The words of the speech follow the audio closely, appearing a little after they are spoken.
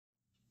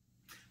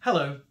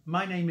Hello,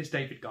 my name is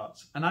David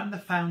Gotts and I'm the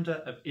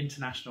founder of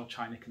International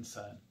China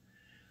Concern.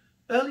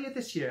 Earlier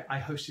this year I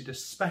hosted a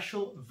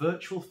special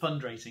virtual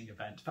fundraising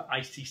event for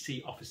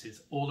ICC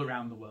offices all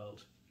around the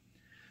world.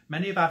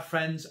 Many of our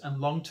friends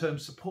and long-term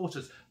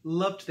supporters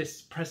loved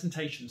this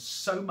presentation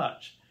so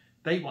much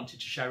they wanted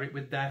to share it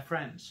with their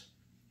friends.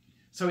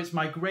 So it's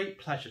my great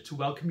pleasure to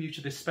welcome you to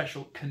this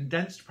special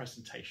condensed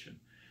presentation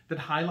that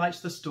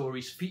highlights the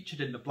stories featured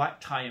in the Black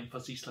Tie and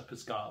Fuzzy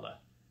Slippers Gala.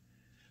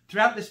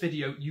 Throughout this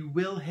video, you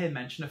will hear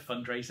mention of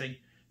fundraising,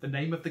 the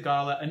name of the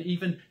gala, and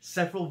even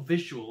several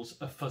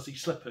visuals of fuzzy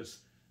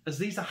slippers, as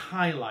these are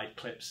highlight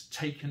clips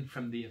taken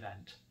from the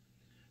event.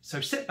 So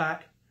sit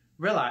back,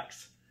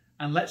 relax,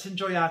 and let's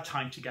enjoy our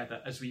time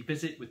together as we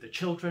visit with the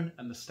children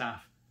and the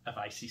staff of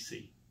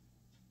ICC.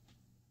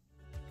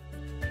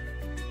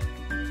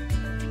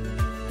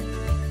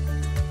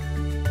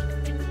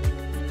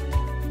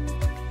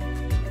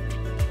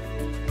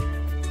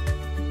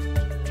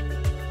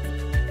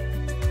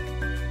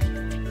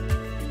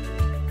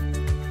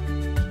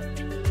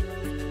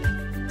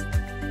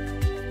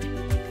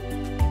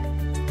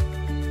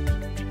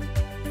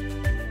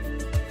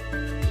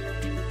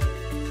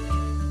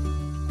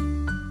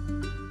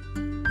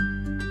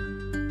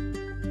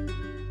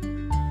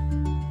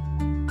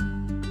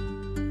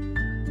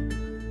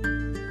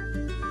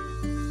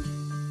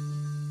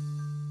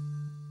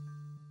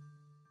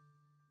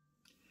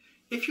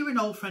 If you're an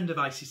old friend of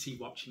ICC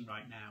watching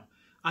right now,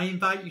 I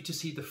invite you to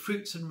see the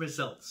fruits and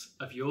results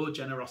of your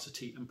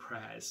generosity and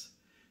prayers.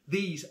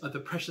 These are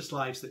the precious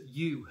lives that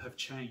you have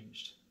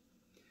changed.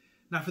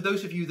 Now, for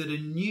those of you that are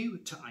new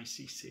to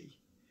ICC,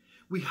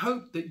 we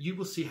hope that you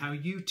will see how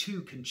you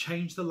too can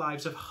change the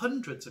lives of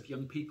hundreds of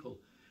young people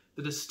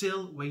that are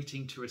still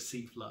waiting to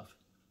receive love.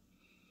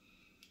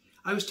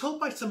 I was told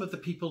by some of the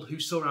people who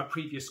saw our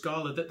previous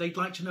gala that they'd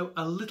like to know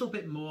a little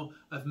bit more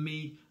of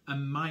me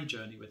and my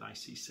journey with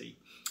ICC.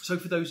 So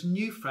for those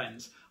new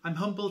friends, I'm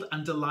humbled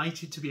and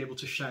delighted to be able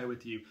to share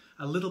with you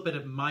a little bit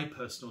of my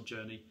personal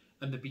journey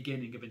and the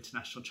beginning of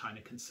International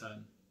China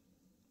Concern.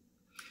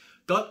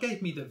 God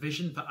gave me the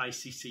vision for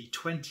ICC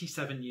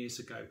 27 years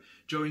ago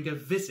during a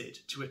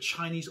visit to a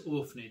Chinese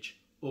orphanage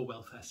or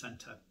welfare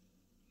centre.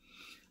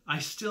 I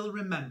still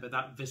remember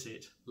that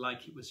visit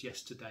like it was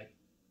yesterday.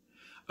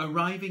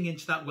 Arriving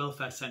into that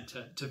welfare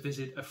centre to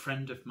visit a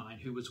friend of mine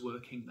who was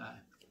working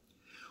there.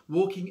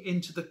 Walking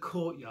into the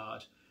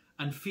courtyard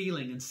and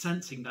feeling and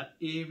sensing that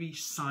eerie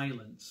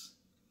silence.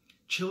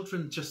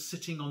 Children just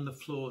sitting on the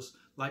floors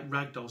like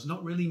ragdolls,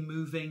 not really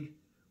moving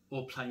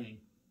or playing.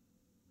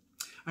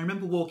 I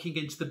remember walking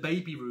into the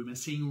baby room and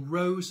seeing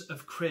rows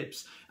of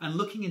cribs, and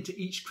looking into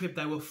each crib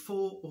there were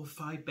 4 or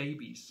 5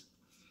 babies.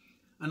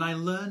 And I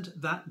learned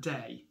that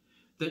day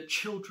that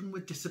children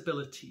with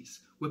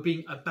disabilities were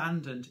being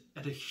abandoned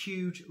at a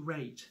huge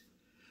rate.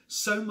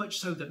 So much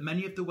so that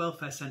many of the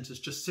welfare centres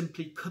just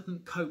simply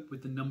couldn't cope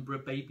with the number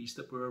of babies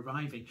that were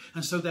arriving.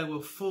 And so there were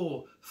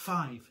 4,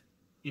 5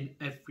 in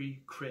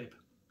every crib.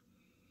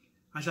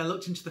 As I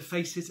looked into the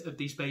faces of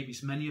these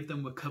babies, many of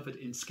them were covered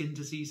in skin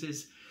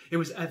diseases. It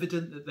was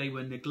evident that they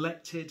were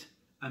neglected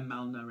and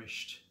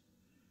malnourished.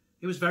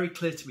 It was very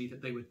clear to me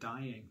that they were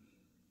dying.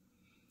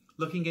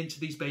 Looking into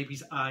these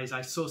babies' eyes,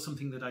 I saw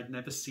something that I'd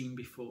never seen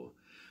before.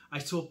 I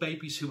saw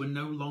babies who were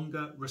no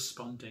longer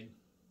responding.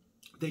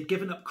 They'd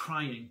given up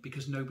crying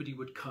because nobody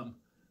would come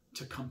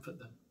to comfort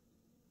them.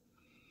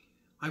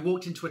 I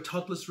walked into a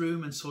toddler's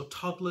room and saw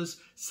toddlers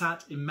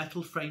sat in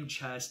metal frame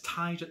chairs,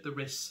 tied at the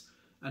wrists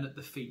and at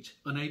the feet,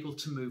 unable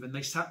to move, and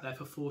they sat there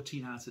for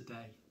 14 hours a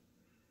day.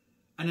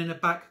 And in a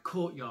back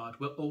courtyard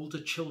were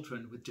older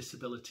children with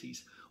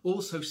disabilities,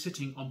 also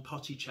sitting on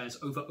potty chairs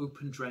over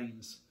open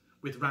drains,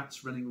 with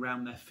rats running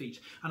around their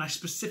feet. And I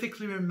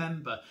specifically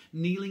remember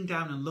kneeling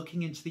down and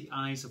looking into the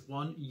eyes of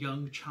one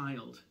young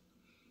child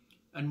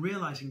and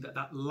realising that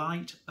that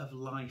light of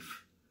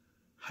life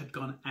had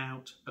gone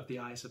out of the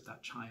eyes of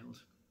that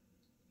child.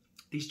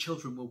 These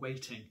children were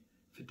waiting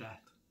for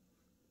death.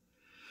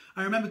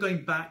 I remember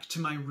going back to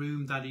my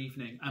room that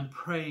evening and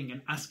praying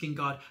and asking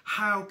God,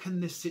 how can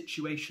this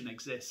situation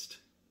exist?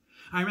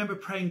 I remember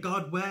praying,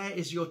 God, where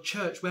is your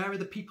church? Where are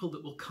the people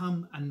that will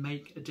come and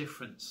make a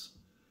difference?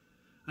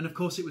 And of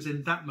course, it was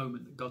in that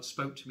moment that God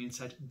spoke to me and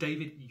said,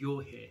 David,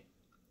 you're here.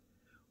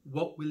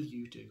 What will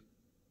you do?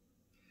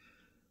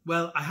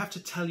 Well, I have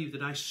to tell you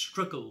that I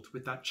struggled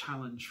with that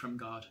challenge from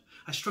God.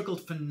 I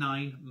struggled for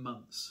 9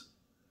 months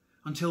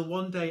until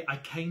one day I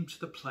came to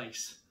the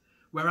place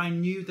where I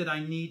knew that I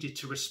needed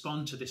to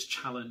respond to this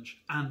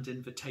challenge and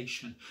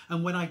invitation.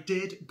 And when I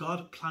did,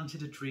 God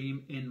planted a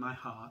dream in my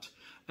heart,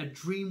 a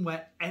dream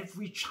where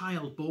every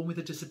child born with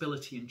a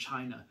disability in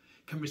China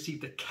can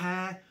receive the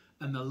care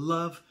and the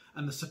love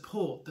and the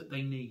support that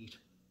they need.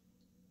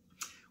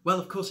 Well,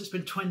 of course, it's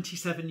been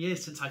 27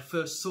 years since I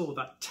first saw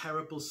that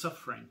terrible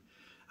suffering,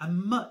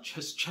 and much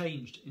has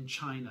changed in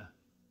China.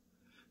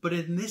 But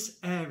in this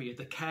area,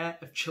 the care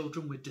of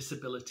children with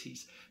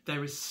disabilities,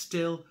 there has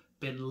still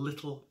been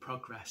little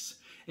progress.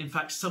 In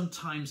fact,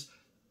 sometimes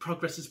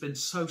progress has been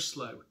so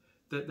slow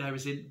that there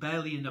is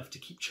barely enough to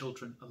keep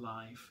children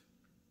alive.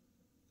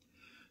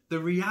 The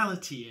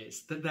reality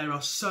is that there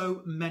are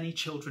so many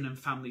children and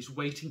families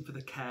waiting for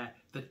the care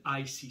that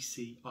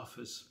ICC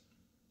offers.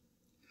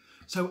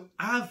 So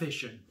our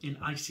vision in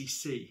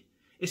ICC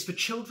is for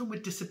children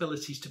with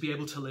disabilities to be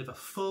able to live a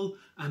full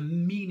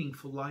and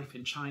meaningful life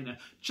in China,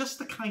 just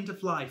the kind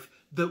of life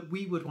that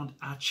we would want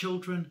our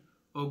children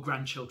or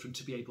grandchildren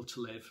to be able to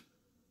live.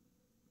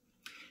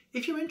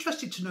 If you're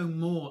interested to know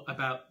more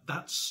about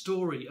that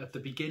story of the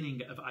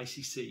beginning of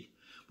ICC,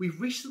 we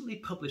recently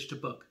published a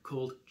book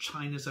called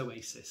China's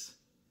Oasis.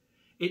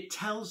 It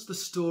tells the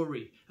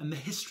story and the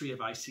history of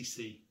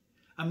ICC,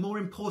 and more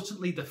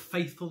importantly, the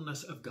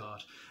faithfulness of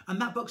God. And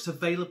that book's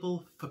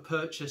available for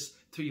purchase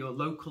through your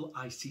local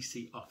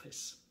ICC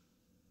office.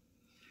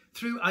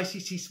 Through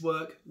ICC's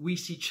work, we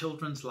see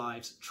children's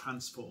lives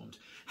transformed.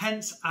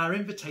 Hence our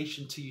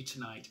invitation to you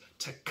tonight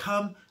to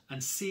come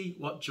and see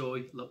what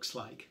joy looks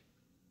like.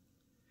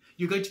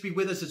 You're going to be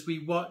with us as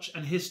we watch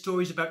and hear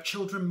stories about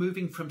children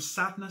moving from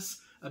sadness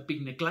at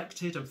being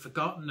neglected and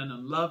forgotten and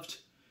unloved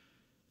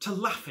to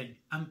laughing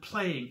and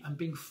playing and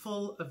being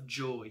full of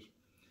joy.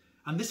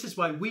 And this is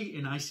why we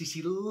in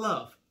ICC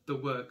love the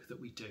work that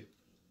we do.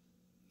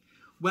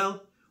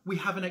 Well, we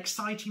have an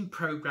exciting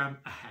programme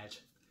ahead.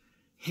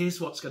 Here's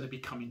what's going to be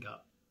coming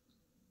up.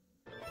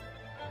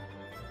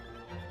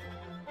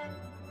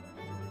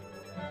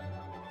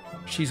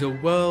 She's a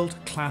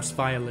world-class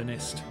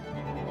violinist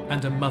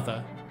and a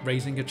mother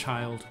raising a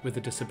child with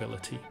a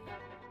disability.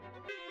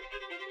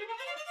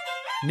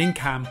 Ning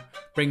Kam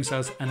brings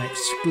us an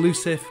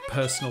exclusive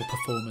personal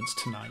performance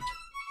tonight.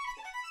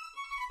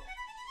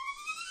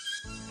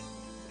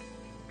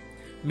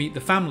 Meet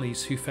the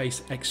families who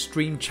face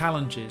extreme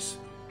challenges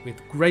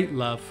with great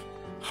love,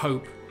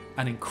 hope,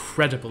 and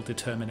incredible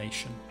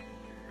determination.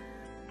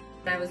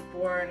 I was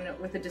born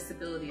with a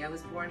disability. I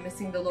was born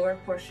missing the lower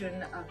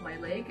portion of my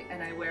leg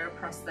and I wear a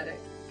prosthetic.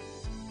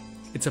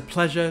 It's a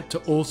pleasure to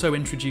also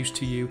introduce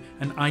to you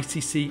an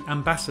ICC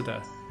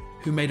ambassador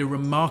who made a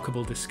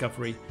remarkable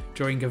discovery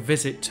during a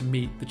visit to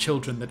meet the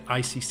children that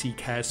ICC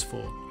cares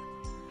for.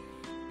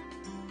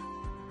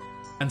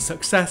 And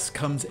success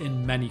comes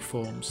in many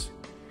forms.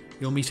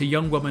 You'll meet a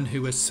young woman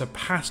who has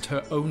surpassed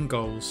her own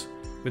goals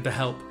with the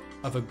help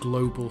of a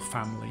global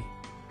family.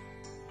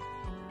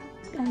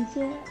 感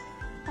谢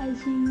爱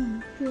心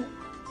人士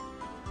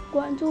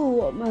关注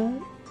我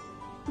们，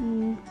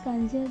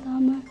感谢他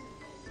们。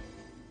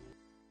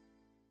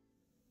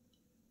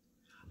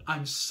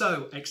 I'm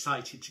so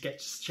excited to get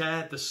to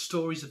share the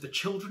stories of the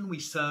children we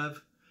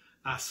serve,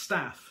 our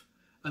staff,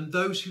 and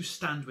those who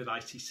stand with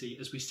ICC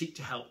as we seek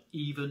to help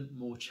even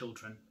more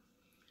children.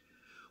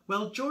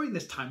 Well, during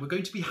this time, we're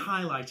going to be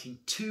highlighting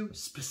two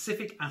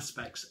specific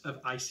aspects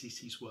of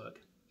ICC's work.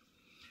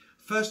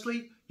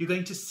 Firstly, you're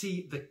going to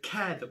see the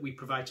care that we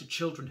provide to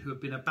children who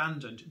have been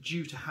abandoned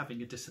due to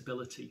having a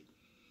disability.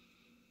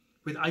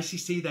 With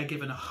ICC, they're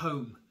given a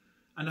home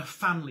and a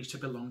family to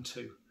belong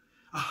to,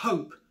 a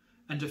hope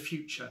and a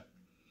future.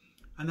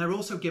 And they're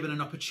also given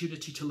an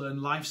opportunity to learn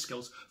life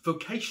skills,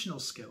 vocational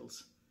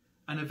skills,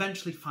 and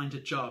eventually find a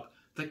job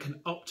that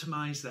can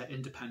optimise their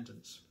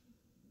independence.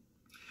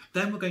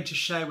 Then we're going to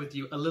share with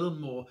you a little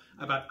more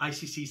about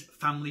ICC's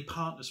Family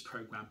Partners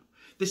Programme.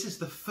 This is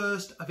the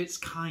first of its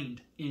kind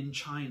in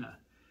China.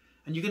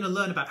 And you're going to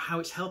learn about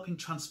how it's helping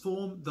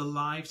transform the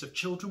lives of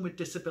children with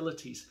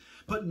disabilities,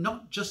 but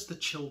not just the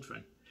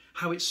children,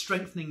 how it's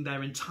strengthening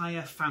their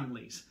entire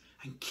families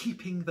and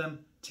keeping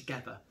them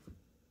together.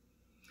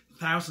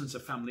 Thousands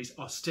of families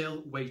are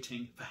still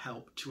waiting for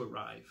help to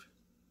arrive.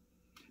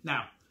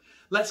 Now,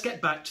 let's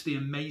get back to the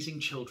amazing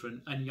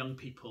children and young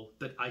people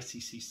that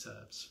ICC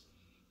serves.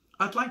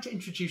 I'd like to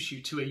introduce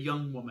you to a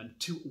young woman,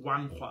 to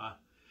Wang Hua.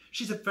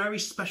 She's a very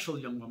special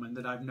young woman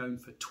that I've known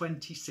for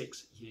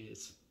 26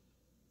 years.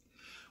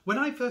 When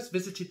I first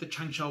visited the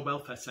Changsha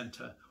Welfare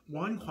Centre,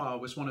 Wang Hua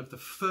was one of the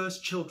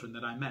first children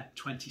that I met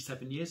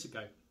 27 years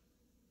ago.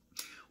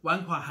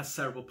 Wang Hua has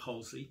cerebral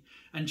palsy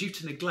and due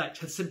to neglect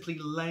has simply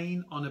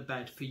lain on a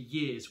bed for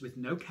years with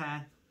no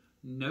care,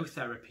 no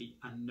therapy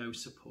and no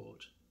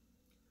support.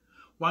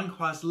 Wang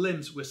Hua's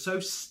limbs were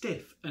so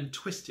stiff and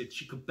twisted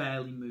she could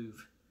barely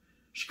move.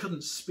 She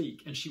couldn't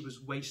speak and she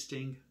was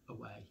wasting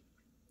away.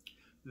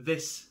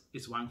 This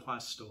is Wang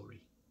Hua's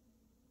story.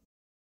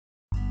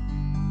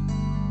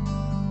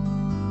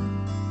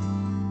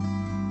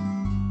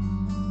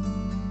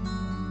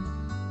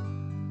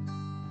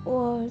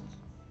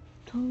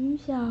从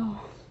小，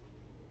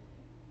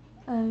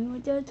我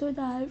就住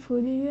在福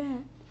利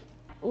院。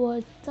我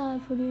在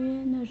福利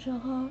院的时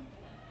候，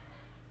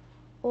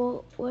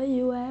我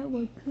以为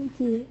我自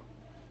己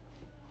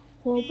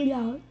活不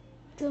了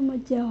这么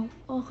久。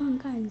我很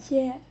感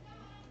谢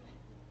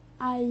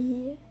阿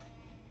姨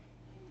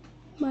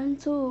帮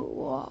助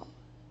我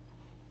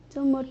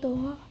这么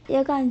多，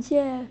也感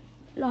谢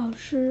老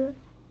师，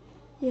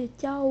也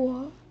教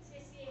我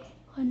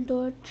很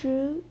多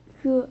知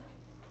识。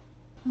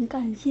 很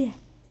感谢，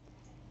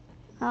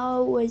然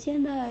后我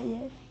现在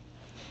也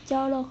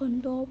交了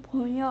很多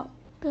朋友，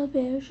特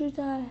别是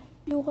在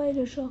聚会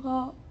的时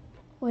候，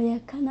我也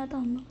看得到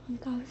他们很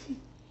高兴。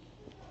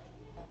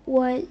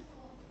我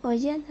我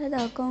现在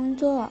的工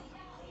作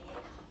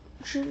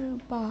是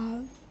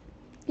把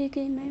弟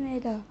弟妹妹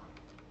的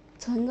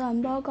成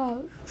长报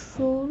告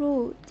输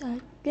入在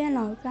电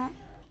脑上。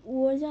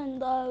我现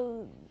在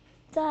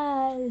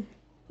在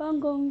办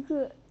公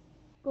室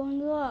工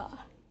作，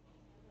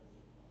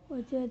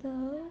我觉得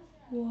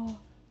我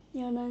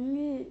有能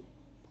力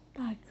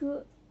打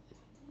字，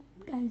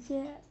感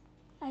谢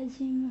爱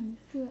心人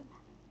士，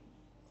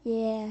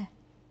也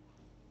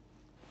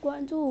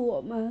关注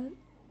我们，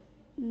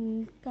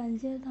感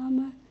谢他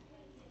们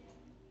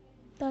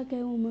带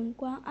给我们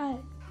关爱。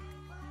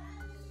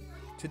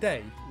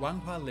 Today,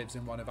 Wanghua lives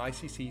in one of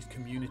ICC's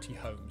community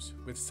homes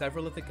with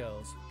several of the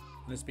girls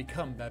and has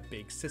become their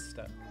big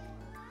sister.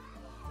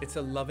 It's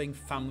a loving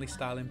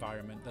family-style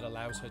environment that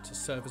allows her to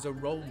serve as a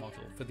role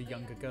model for the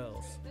younger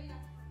girls.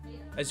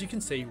 As you can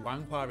see,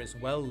 Wanghua is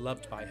well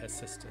loved by her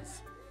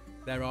sisters.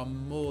 There are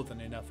more than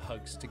enough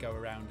hugs to go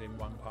around in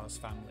Wanghua's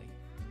family.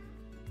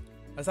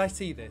 As I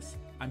see this,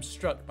 I'm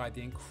struck by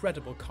the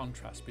incredible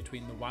contrast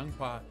between the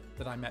Wanghua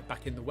that I met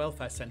back in the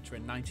welfare centre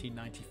in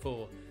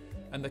 1994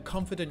 and the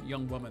confident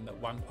young woman that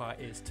Wanghua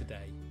is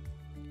today.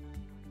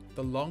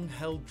 The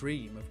long-held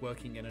dream of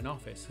working in an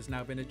office has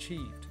now been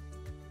achieved.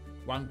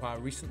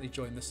 Wanghua recently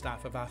joined the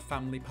staff of our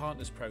Family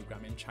Partners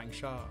programme in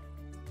Changsha.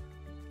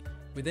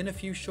 Within a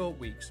few short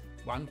weeks,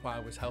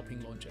 Wanghua was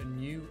helping launch a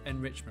new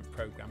enrichment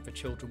programme for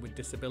children with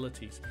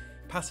disabilities,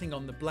 passing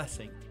on the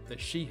blessing that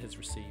she has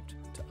received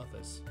to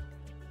others.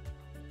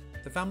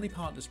 The Family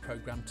Partners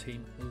programme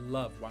team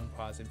love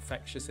Wanghua's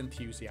infectious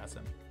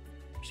enthusiasm.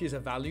 She is a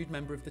valued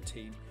member of the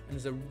team and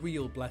is a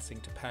real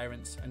blessing to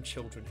parents and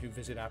children who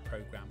visit our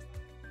programme.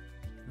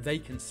 They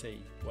can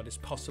see what is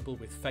possible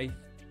with faith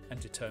and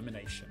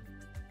determination.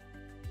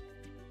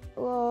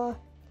 我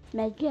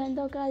每天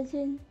都开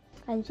心，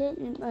感谢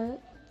你们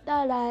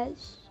带来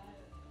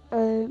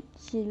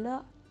喜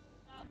乐，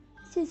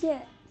谢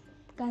谢，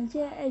感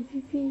谢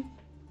APP，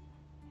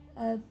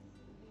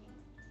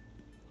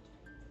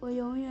 我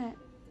永远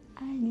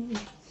爱你。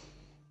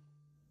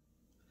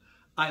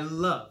 I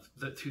love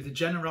that through the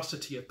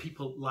generosity of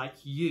people like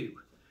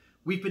you,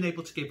 we've been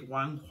able to give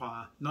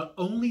Wanghua not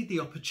only the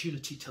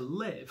opportunity to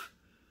live,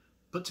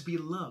 but to be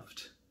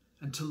loved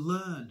and to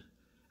learn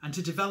and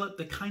to develop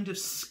the kind of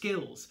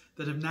skills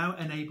that have now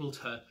enabled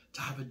her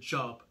to have a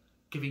job,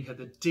 giving her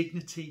the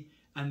dignity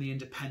and the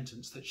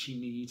independence that she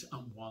needs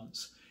and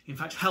wants. In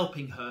fact,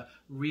 helping her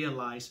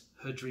realise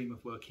her dream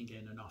of working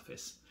in an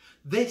office.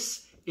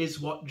 This is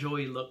what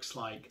joy looks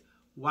like.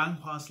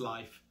 Wanghua's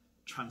life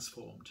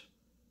transformed.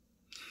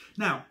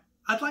 Now,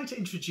 I'd like to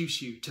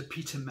introduce you to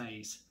Peter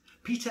Mays.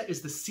 Peter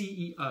is the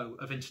CEO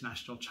of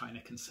International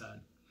China Concern.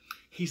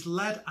 He's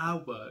led our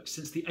work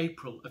since the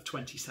April of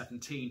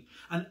 2017,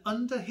 and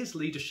under his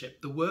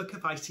leadership, the work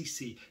of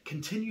ICC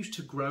continues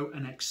to grow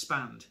and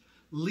expand,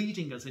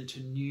 leading us into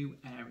new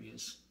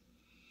areas.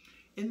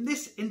 In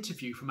this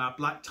interview from our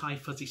Black Tie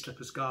Fuzzy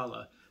Slippers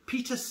Gala,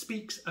 Peter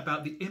speaks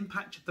about the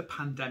impact of the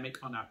pandemic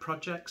on our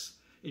projects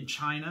in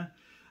China,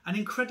 an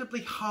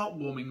incredibly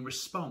heartwarming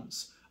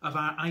response of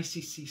our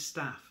ICC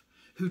staff,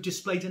 who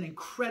displayed an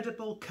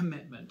incredible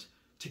commitment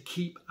to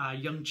keep our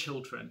young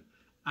children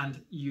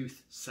and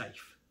youth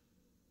safe.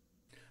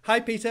 Hi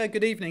Peter,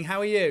 good evening, how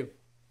are you?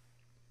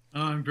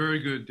 I'm very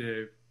good,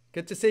 Dave.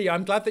 Good to see you.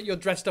 I'm glad that you're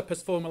dressed up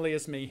as formally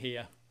as me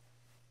here.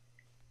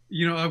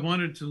 You know, I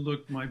wanted to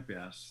look my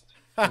best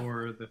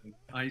for the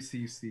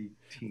ICC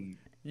team.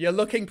 You're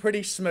looking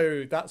pretty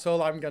smooth, that's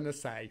all I'm going to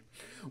say.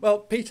 Well,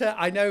 Peter,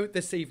 I know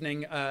this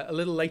evening, a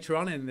little later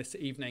on in this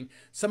evening,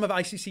 some of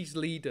ICC's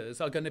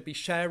leaders are going to be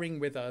sharing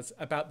with us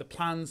about the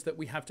plans that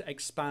we have to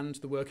expand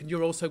the work, and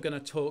you're also going to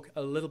talk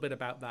a little bit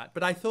about that.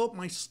 But I thought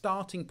my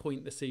starting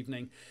point this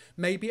evening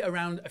may be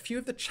around a few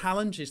of the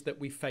challenges that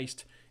we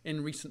faced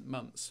in recent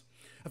months.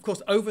 Of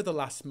course, over the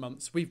last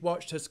months, we've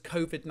watched as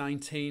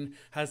COVID-19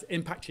 has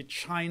impacted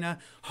China,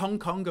 Hong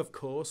Kong, of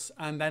course,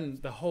 and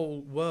then the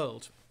whole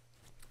world.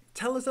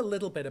 Tell us a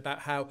little bit about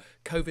how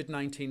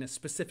COVID-19 has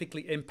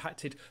specifically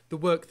impacted the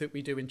work that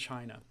we do in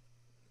China.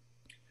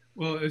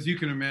 Well, as you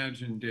can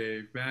imagine,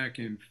 Dave, back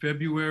in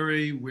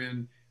February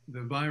when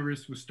the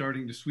virus was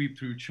starting to sweep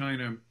through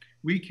China,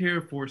 we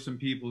care for some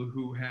people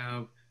who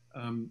have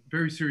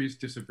very serious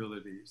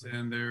disabilities,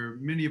 and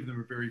many of them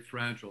are very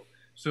fragile.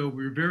 So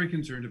we're very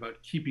concerned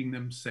about keeping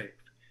them safe.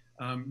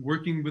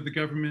 Working with the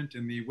government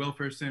and the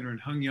welfare center in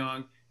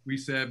Hengyang, we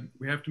said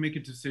we have to make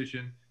a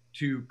decision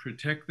to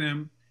protect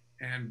them.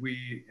 And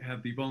we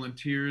have the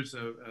volunteers,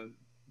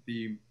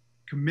 the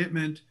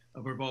commitment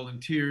of our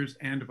volunteers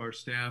and of our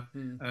staff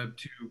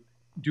to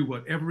do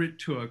whatever it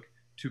took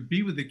to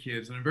be with the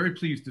kids. And I'm very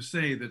pleased to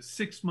say that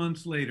 6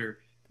 months later,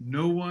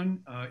 no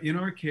one in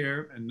our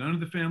care and none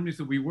of the families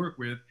that we work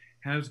with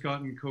has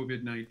gotten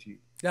COVID-19.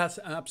 That's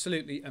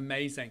absolutely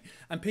amazing.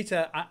 And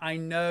Peter, I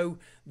know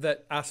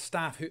that our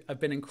staff who have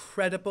been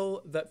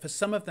incredible, that for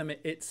some of them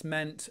it's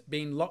meant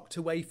being locked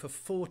away for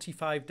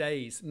 45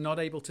 days, not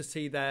able to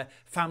see their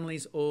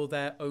families or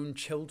their own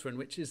children,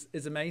 which is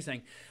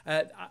amazing.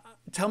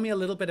 Tell me a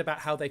little bit about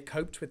how they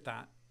coped with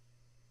that.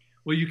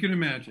 Well, you can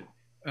imagine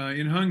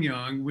in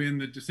Hanyang when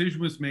the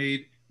decision was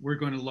made, we're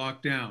going to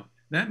lock down.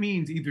 That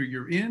means either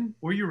you're in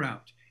or you're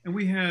out. And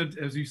we had,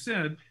 as you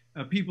said,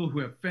 people who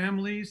have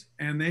families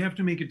and they have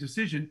to make a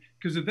decision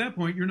because at that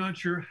point, you're not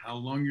sure how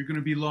long you're going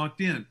to be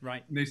locked in.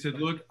 Right. And they said,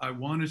 look, I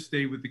want to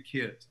stay with the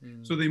kids.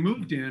 So they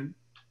moved in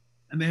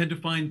and they had to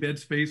find bed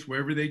space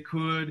wherever they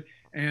could.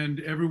 And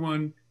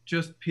everyone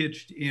just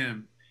pitched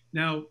in.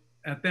 Now,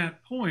 at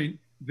that point,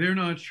 they're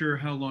not sure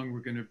how long we're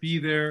going to be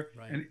there,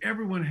 and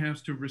everyone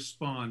has to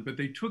respond. But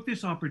they took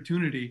this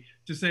opportunity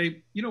to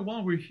say, you know,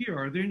 while we're here,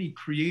 are there any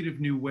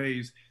creative new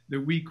ways that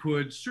we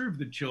could serve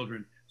the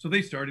children? So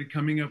they started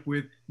coming up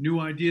with new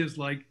ideas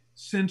like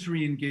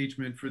sensory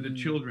engagement for the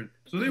children.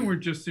 So they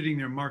weren't just sitting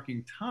there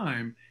marking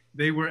time,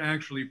 they were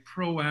actually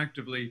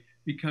proactively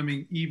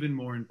becoming even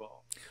more involved.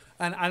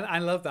 And I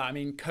love that. I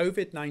mean,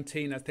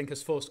 COVID-19, I think,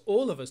 has forced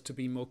all of us to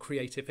be more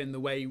creative in the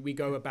way we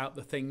go about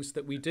the things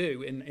that we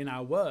do in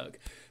our work.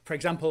 For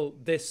example,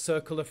 this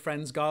Circle of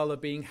Friends Gala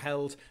being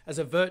held as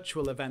a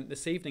virtual event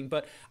this evening.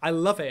 But I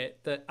love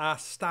it that our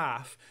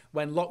staff,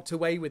 when locked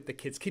away with the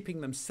kids, keeping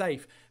them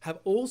safe, have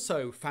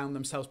also found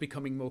themselves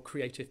becoming more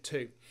creative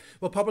too.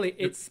 Well, probably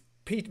it's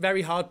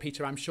very hard,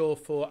 Peter, I'm sure,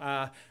 for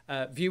our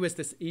viewers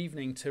this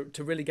evening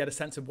to really get a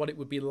sense of what it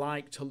would be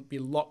like to be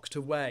locked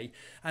away.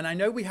 And I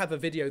know we have a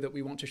video that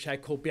we want to share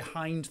called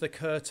Behind the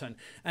Curtain,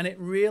 and it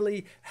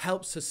really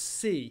helps us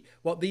see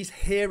what these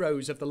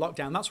heroes of the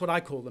lockdown, that's what I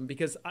call them,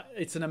 because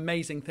it's an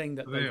amazing thing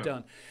that they've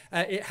done.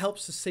 It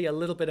helps us see a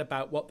little bit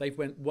about what they've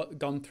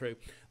gone through.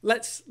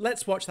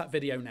 Let's watch that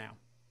video now.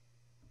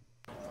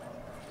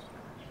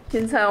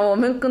 平常我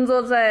们工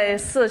作在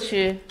社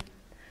区。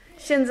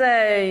现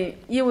在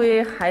因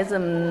为孩子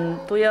们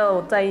都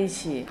要在一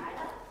起，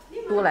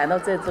都来到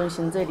这中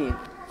心这里，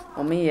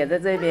我们也在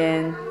这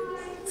边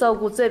照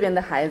顾这边的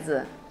孩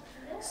子，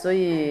所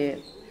以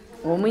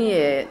我们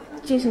也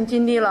尽心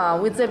尽力了，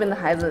为这边的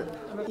孩子。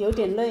有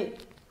点累，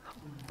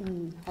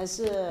还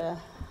是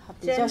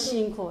比较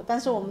辛苦，但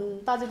是我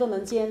们大家都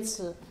能坚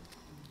持，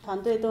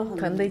团队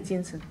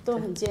坚持，都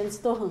很坚持，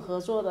都很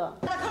合作的。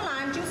那困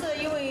难就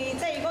是因为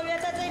这1个月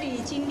在这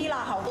里经历了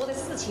好多的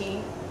事情。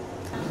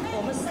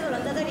我们4个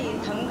人在这里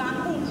同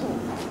甘共苦，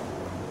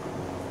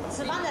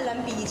吃饭的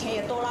人比以前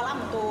也多了那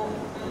么多。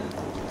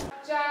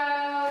找呀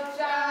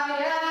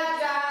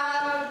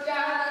找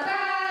到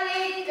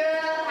一个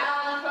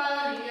好朋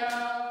友。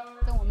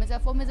我们在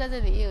封闭在这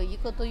里也有1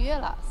个多月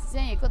了，时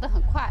间也过得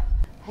很快，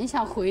很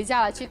想回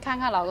家了，去看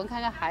看老公，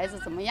看看孩子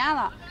怎么样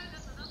了。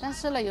但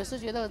是呢，有时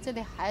觉得这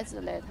里孩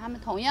子呢，他们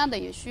同样的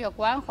也需要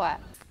关怀。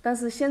但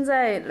是现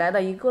在来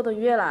到1个多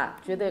月了，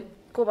觉得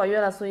个把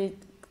月了，所以。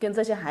跟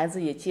这些孩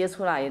子也接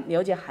触了，也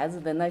了解孩子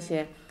的那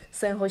些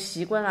生活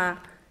习惯啊，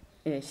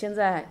现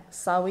在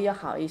稍微要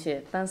好一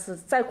些，但是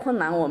再困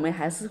难我们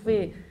还是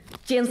会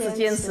坚持。那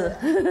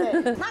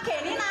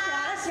肯定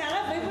啦，想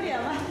了回不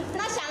了嘛，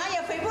那想了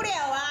也回不了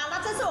啊，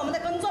那这是我们的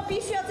工作，必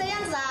须要这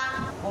样子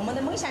啊。我们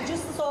的梦想就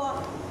是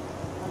说，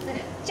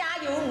加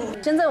油努力。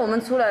现在我们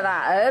出来了，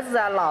儿子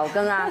啊、老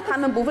公啊，他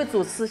们不会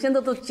煮吃，现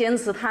在都坚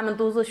持，他们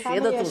都是学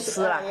着煮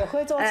吃了，也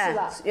会做吃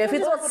了，也会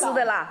做吃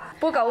的啦。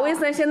不搞卫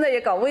生，现在也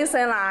搞卫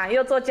生啦，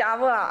要做家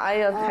务了，哎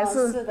呀，还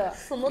是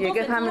也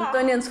给他们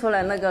锻炼出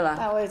来那个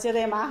了。我也觉得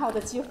也蛮好的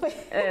机会。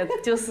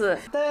就是，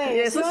对，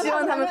也是希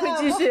望他们会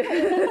继续。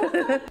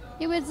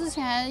因为之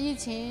前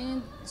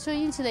受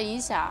疫情的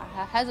影响，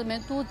孩子们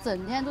都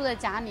整天都在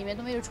家里面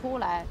都没有出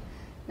来。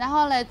然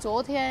后呢，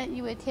昨天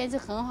因为天气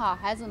很好，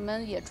孩子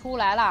们也出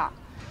来了。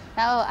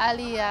然后艾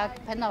丽啊、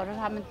彭老师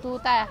他们都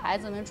带孩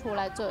子们出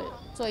来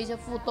做一些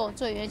互动，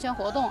做圆圈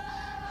活动，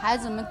孩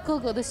子们个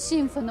个都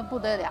兴奋得不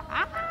得了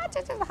啊！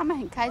这他们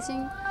很开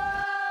心。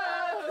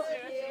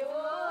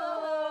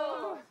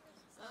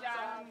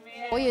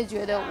我也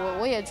觉得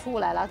我也出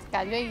来了，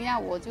感觉一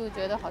样，我就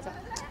觉得好像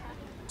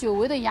久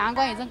违的阳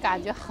光，一种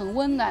感觉很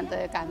温暖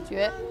的感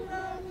觉。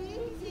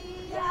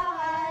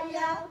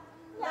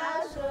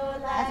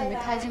孩子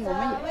们开心，我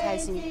们也开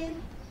心。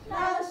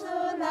老鼠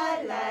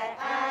奶奶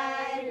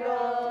爱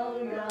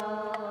蓉蓉。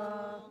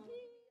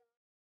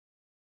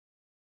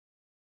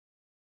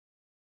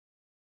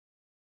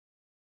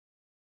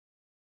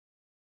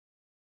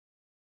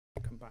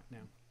Come back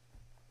now.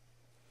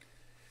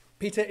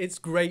 Peter, it's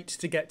great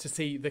to get to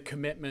see the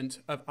commitment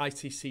of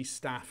ICC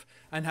staff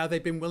and how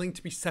they've been willing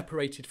to be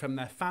separated from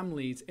their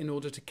families in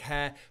order to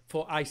care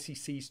for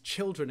ICC's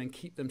children and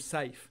keep them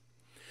safe.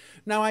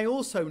 Now, I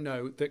also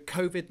know that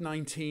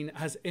COVID-19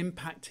 has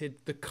impacted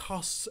the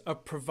costs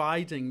of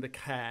providing the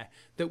care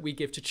that we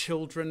give to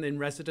children in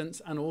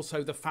residence and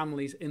also the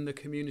families in the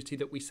community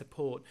that we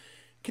support.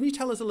 Can you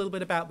tell us a little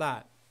bit about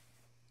that?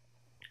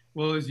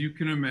 Well, as you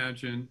can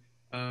imagine,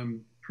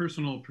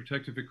 personal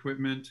protective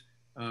equipment,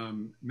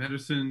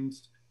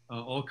 medicines,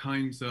 all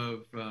kinds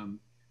of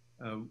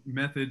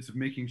methods of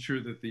making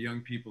sure that the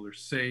young people are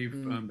safe,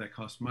 that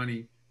cost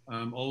money.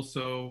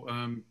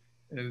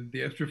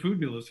 The extra food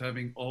bill is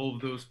having all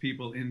of those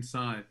people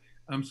inside.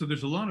 So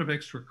there's a lot of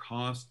extra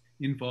cost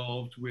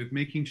involved with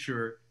making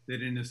sure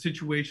that in a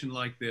situation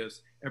like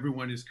this,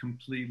 everyone is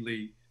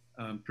completely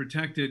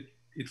protected.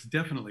 It's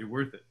definitely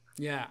worth it.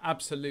 Yeah,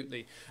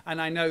 absolutely.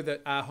 And I know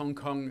that our Hong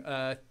Kong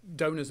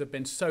donors have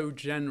been so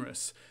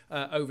generous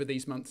over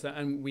these months,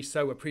 and we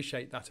so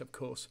appreciate that, of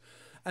course.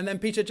 And then,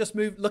 Peter, just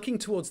looking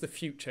towards the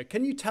future,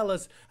 can you tell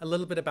us a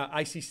little bit about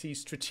ICC's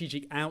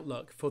strategic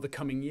outlook for the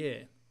coming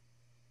year?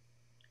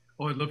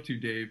 Oh, I'd love to,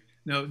 Dave.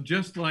 Now,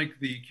 just like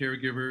the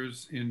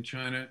caregivers in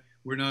China,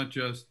 we're not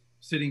just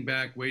sitting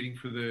back waiting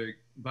for the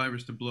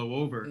virus to blow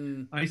over.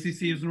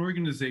 ICC as an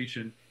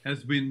organization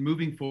has been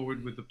moving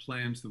forward with the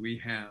plans that we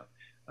have.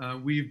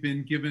 We've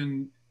been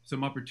given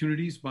some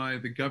opportunities by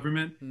the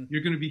government.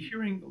 You're going to be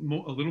hearing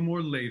a little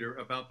more later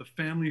about the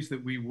families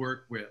that we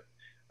work with.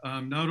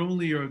 Not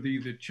only are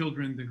the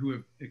children who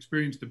have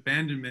experienced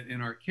abandonment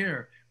in our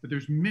care, but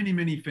there's many,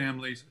 many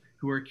families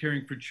who are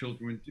caring for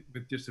children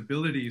with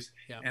disabilities,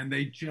 and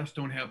they just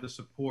don't have the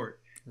support.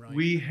 Right.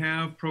 We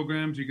have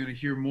programs you're going to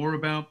hear more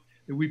about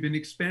that we've been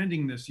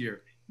expanding this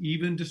year.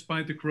 Even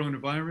despite the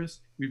coronavirus,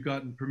 we've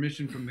gotten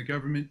permission from the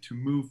government to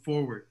move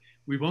forward.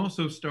 We've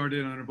also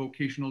started on a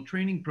vocational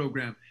training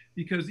program,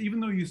 because even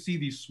though you see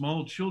these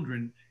small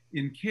children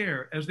in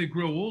care, as they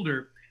grow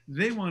older,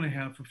 they want to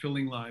have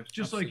fulfilling lives,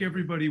 just like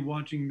everybody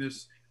watching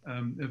this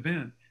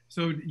event.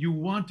 So you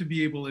want to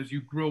be able, as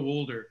you grow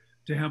older,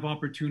 to have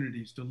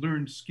opportunities, to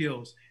learn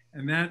skills.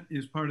 And that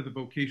is part of the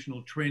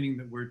vocational training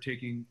that we're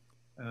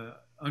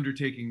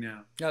undertaking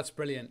now. That's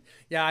brilliant.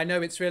 Yeah, I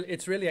know it's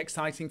really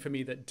exciting for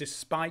me that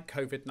despite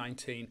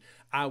COVID-19,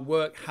 our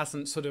work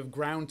hasn't sort of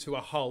ground to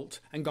a halt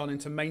and gone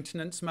into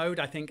maintenance mode.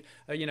 I think,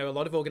 you know, a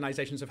lot of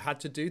organizations have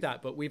had to do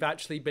that, but we've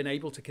actually been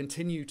able to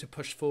continue to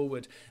push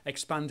forward,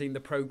 expanding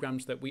the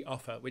programs that we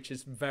offer, which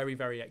is very,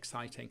 very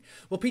exciting.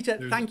 Well, Peter,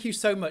 thank you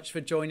so much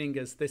for joining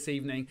us this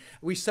evening.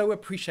 We so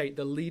appreciate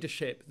the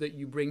leadership that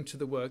you bring to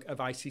the work of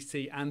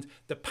ICC and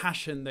the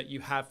passion that you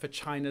have for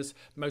China's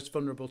most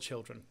vulnerable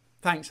children.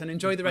 Thanks, and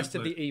enjoy the rest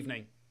of the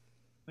evening.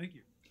 Thank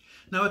you.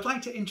 Now, I'd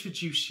like to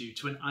introduce you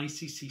to an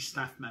ICC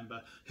staff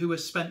member who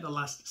has spent the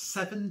last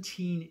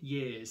 17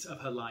 years of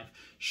her life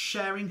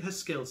sharing her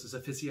skills as a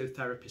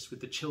physiotherapist with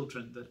the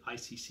children that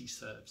ICC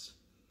serves.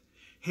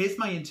 Here's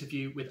my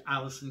interview with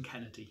Alison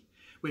Kennedy,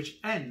 which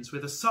ends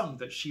with a song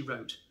that she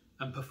wrote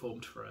and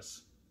performed for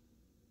us.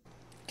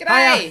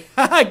 G'day!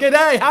 Hi,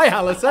 g'day! Hi,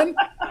 Alison!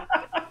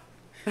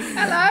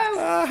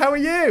 Hello! How are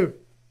you?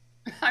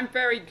 I'm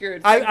very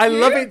good. I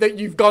love it that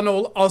you've gone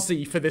all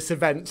Aussie for this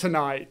event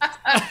tonight.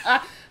 I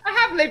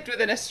have lived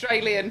with an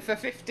Australian for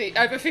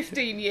over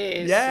 15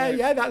 years. Yeah, so.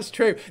 Yeah, that's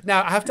true.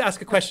 Now, I have to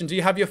ask a question. Do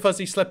you have your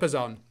fuzzy slippers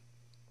on?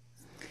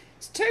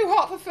 It's too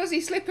hot for fuzzy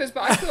slippers,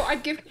 but I thought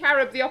I'd give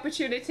Carib the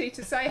opportunity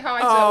to say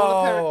hi to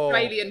all of her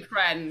Australian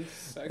friends.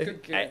 So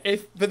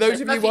for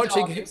those of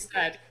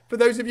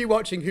you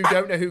watching who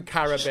don't know who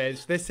Carib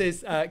is, this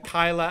is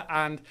Kyla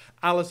and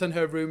Alison,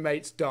 her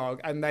roommate's dog,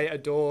 and they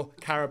adore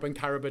Carib and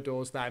Carib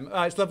adores them.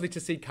 It's lovely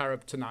to see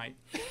Carib tonight.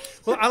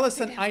 Well,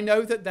 Alison, I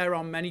know that there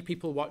are many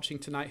people watching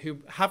tonight who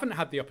haven't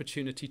had the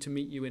opportunity to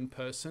meet you in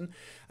person.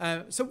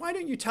 So why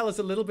don't you tell us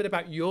a little bit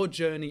about your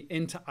journey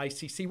into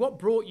ICC? What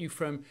brought you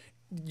from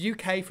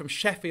UK, from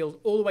Sheffield,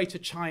 all the way to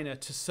China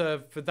to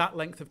serve for that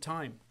length of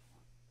time?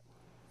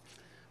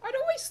 I'd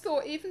always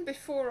thought, even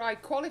before I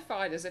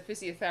qualified as a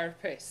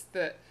physiotherapist,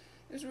 that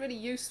it was really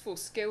useful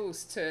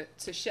skills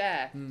to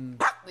share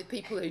with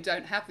people who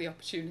don't have the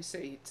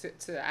opportunity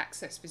to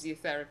access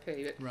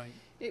physiotherapy. But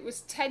it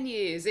was 10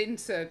 years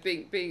into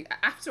being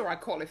after I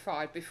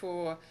qualified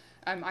before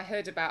I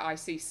heard about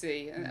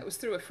ICC, and that was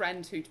through a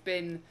friend who'd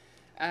been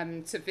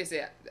to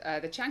visit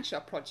the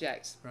Changsha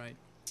project. Right.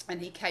 And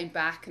he came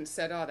back and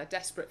said, oh, they're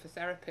desperate for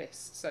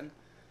therapists. And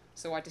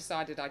so I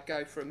decided I'd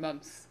go for a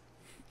month,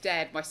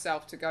 dared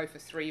myself to go for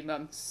 3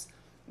 months,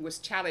 was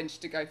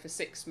challenged to go for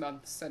 6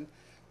 months. And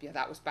yeah,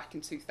 that was back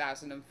in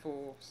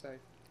 2004. So.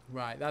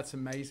 Right, that's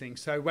amazing.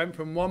 So went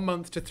from 1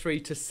 month to 3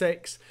 to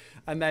 6,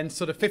 and then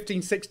sort of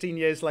 15, 16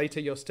 years later,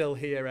 you're still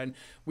here. And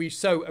we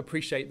so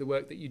appreciate the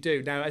work that you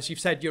do. Now, as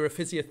you've said, you're a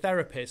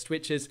physiotherapist,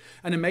 which is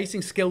an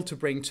amazing skill to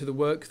bring to the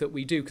work that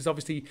we do, because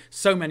obviously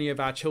so many of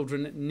our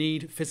children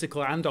need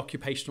physical and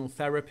occupational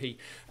therapy.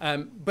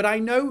 But I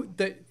know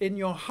that in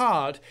your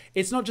heart,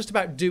 it's not just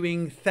about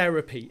doing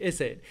therapy, is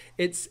it?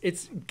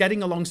 It's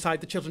getting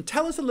alongside the children.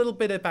 Tell us a little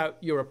bit about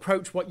your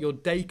approach, what your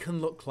day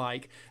can look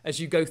like as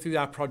you go through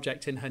our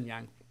project in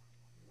Henyang.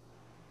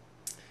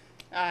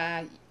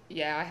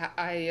 Yeah,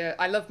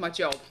 I love my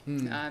job,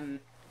 and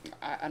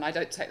I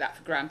don't take that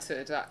for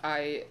granted.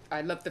 I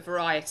love the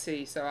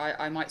variety, so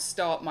I might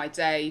start my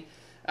day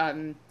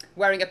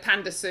wearing a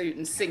panda suit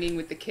and singing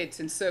with the kids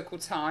in circle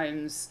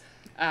times.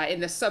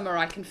 In the summer,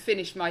 I can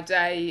finish my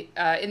day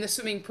in the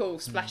swimming pool,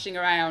 splashing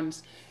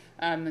around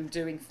and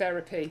doing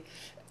therapy.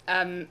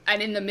 And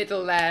in the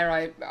middle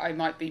there, I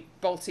might be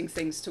bolting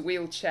things to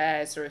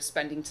wheelchairs or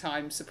spending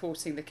time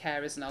supporting the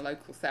carers and our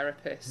local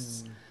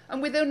therapists.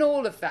 And within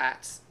all of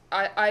that,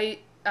 I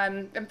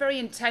am very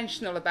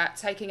intentional about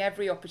taking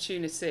every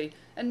opportunity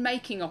and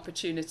making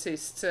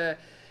opportunities to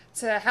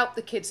help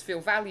the kids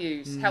feel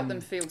valued, help them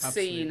feel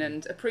seen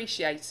and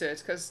appreciated,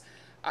 because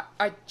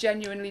I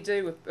genuinely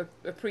do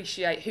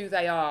appreciate who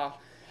they are.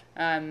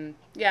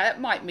 Yeah, it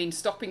might mean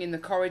stopping in the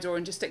corridor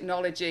and just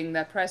acknowledging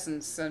their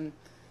presence. And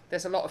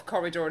there's a lot of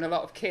corridor and a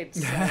lot of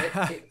kids.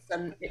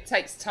 So it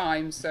takes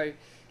time. So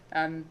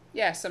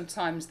yeah,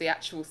 sometimes the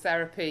actual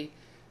therapy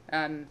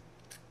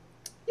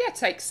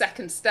takes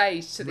second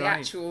stage to the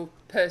actual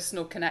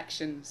personal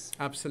connections.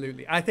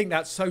 Absolutely. I think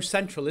that's so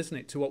central, isn't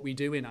it, to what we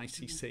do in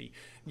ICC.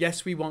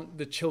 Yes, we want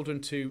the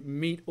children to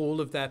meet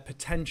all of their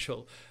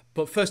potential,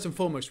 but first and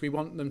foremost, we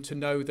want them to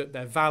know that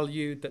they're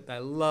valued, that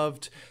they're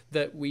loved,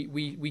 that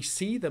we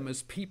see them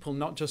as people,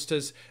 not just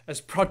as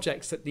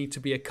projects that need to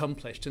be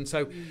accomplished. And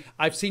so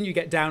I've seen you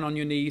get down on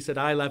your knees at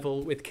eye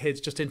level with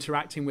kids, just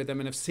interacting with them,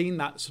 and I've seen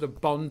that sort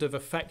of bond of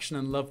affection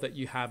and love that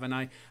you have, and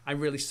I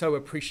really so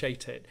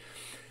appreciate it.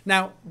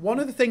 Now, one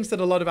of the things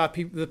that a lot of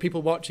the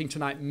people watching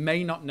tonight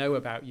may not know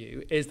about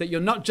you is that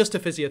you're not just a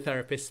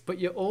physiotherapist, but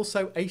you're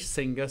also a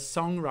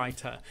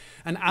singer-songwriter.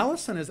 And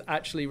Alison has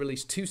actually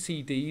released 2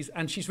 CDs,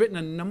 and she's written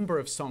a number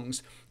of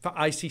songs for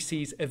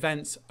ICC's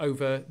events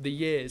over the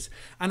years.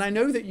 And I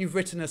know that you've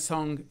written a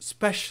song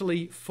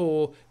specially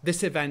for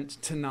this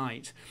event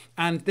tonight.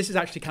 And this is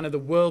actually kind of the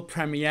world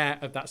premiere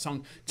of that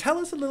song. Tell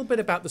us a little bit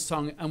about the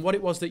song and what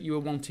it was that you were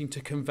wanting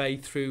to convey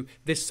through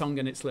this song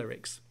and its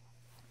lyrics.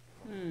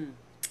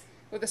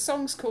 Well, the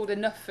song's called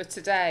Enough for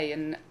Today,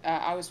 and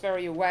I was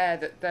very aware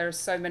that there are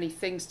so many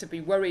things to be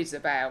worried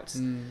about.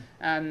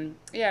 And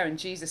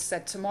Jesus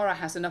said tomorrow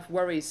has enough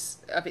worries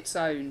of its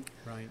own.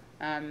 Right.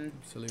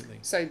 Absolutely.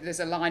 So there's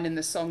a line in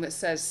the song that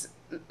says,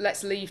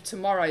 let's leave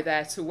tomorrow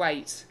there to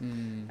wait.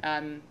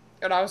 And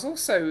I was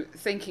also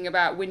thinking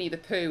about Winnie the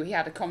Pooh. He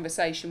had a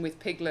conversation with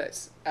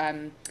Piglet.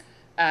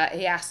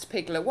 He asked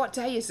Piglet, what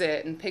day is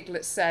it? And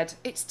Piglet said,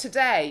 it's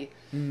today.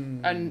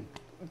 And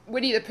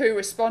Winnie the Pooh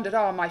responded,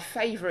 oh, my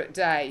favourite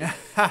day.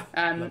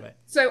 Love it.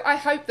 So I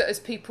hope that as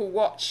people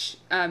watch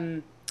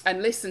and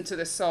listen to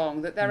the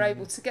song, that they're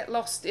able to get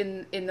lost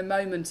in the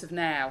moment of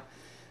now.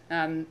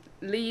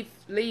 Leave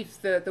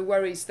the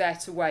worries there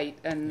to wait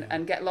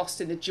and get lost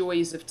in the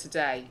joys of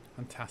today.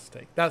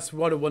 Fantastic. That's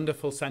what a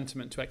wonderful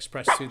sentiment to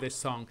express through this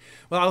song.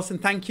 Well, Alison,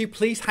 thank you.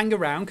 Please hang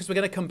around because we're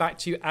going to come back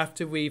to you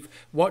after we've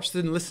watched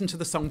and listened to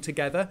the song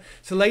together.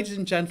 So ladies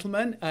and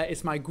gentlemen,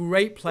 it's my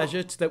great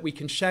pleasure that we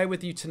can share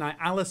with you tonight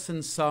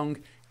Alison's song,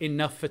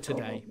 Enough for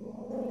Today.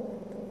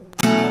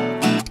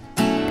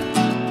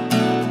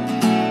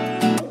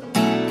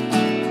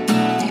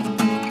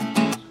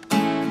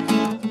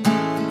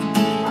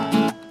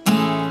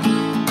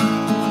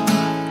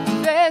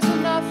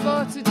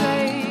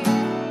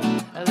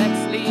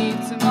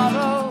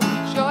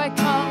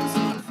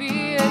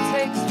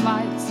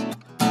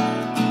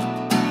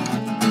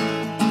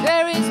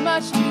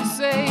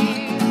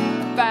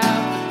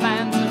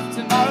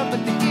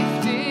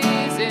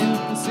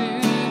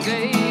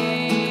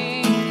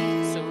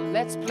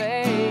 Let's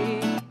play.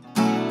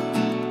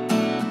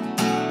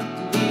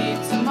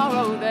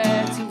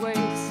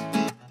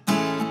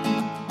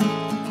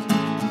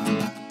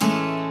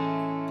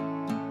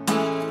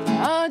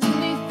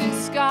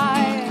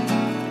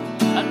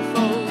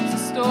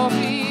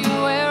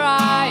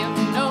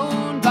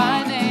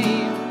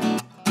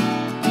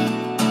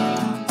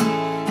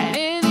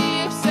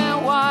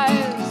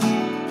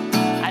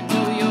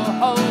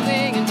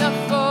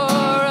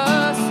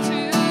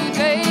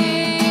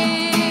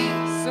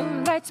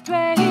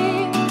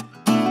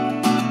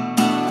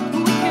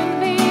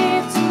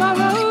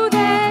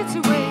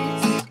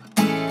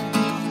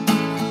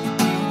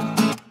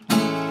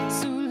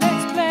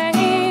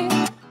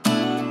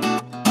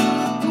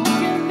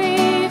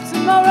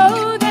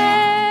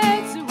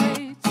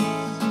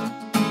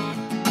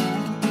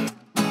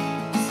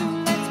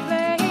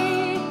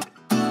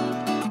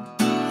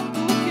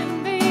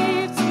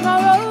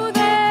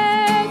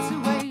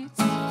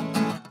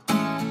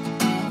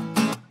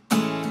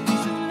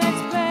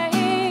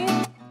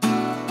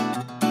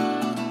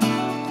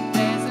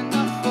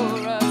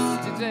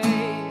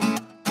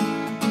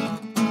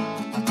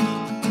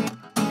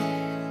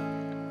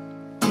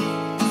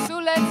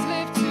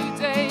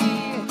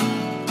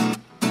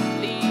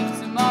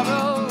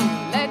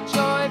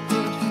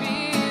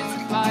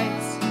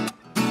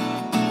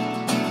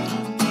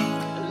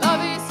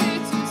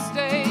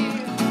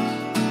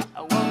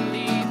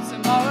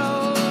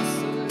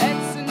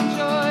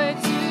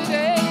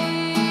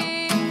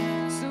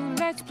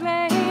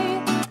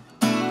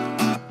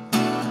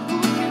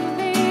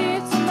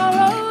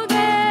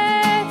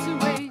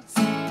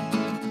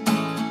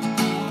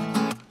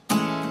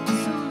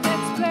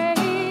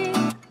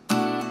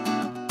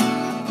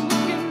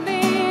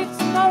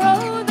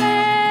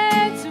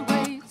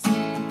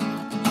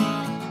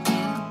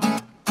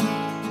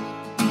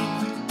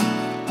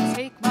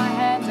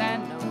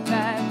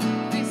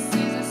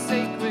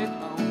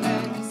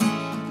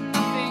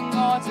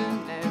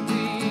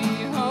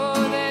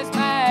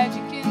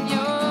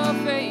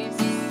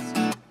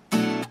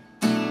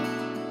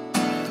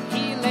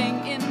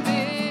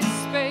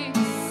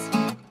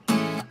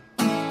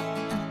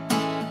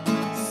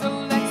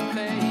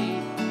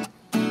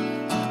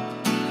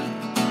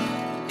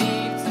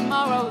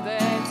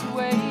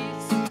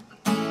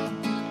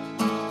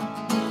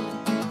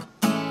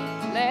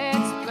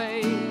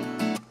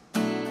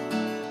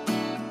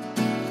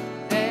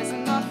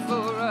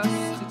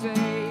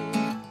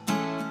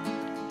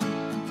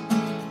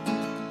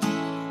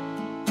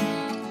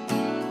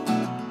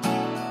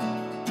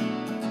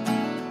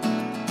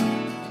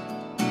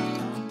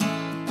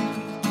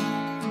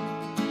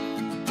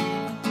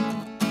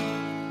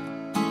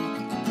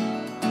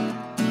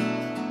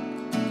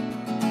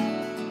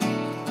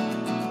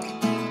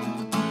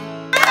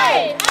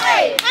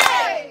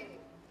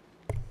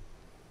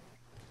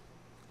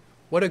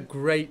 What a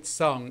great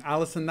song.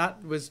 Alison,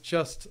 that was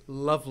just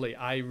lovely.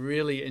 I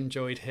really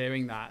enjoyed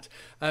hearing that.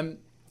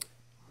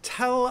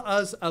 Tell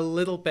us a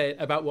little bit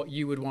about what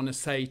you would want to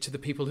say to the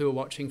people who are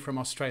watching from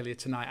Australia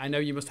tonight. I know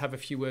you must have a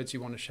few words you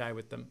want to share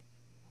with them.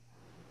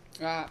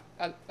 I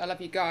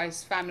love you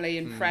guys, family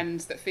and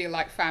friends that feel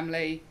like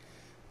family.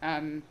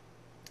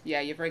 Yeah,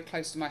 you're very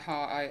close to my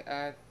heart.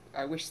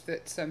 I wish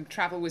that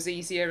travel was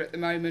easier at the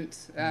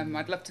moment.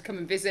 I'd love to come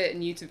and visit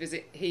and you to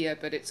visit here,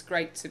 but it's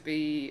great to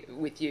be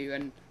with you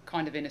and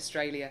kind of in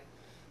Australia.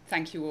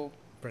 Thank you all.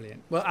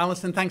 Brilliant. Well,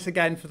 Alison, thanks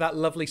again for that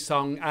lovely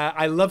song.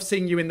 I love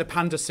seeing you in the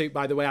panda suit,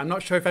 by the way. I'm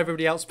not sure if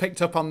everybody else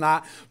picked up on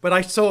that, but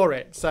I saw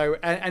it. So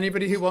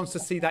anybody who wants to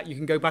see that, you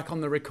can go back on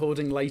the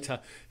recording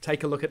later.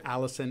 Take a look at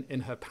Alison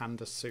in her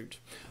panda suit.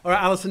 All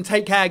right, Alison,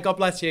 take care. God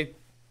bless you.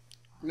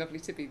 Lovely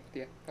to be with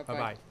you. Bye-bye.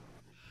 Bye-bye.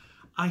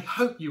 I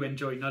hope you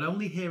enjoy not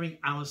only hearing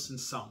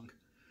Alison's song,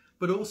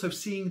 but also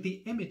seeing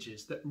the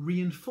images that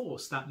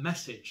reinforce that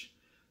message,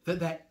 that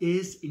there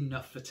is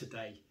enough for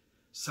today.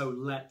 So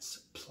let's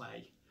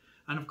play.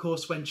 And of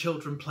course, when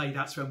children play,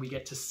 that's when we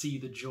get to see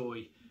the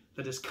joy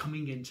that is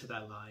coming into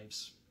their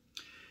lives.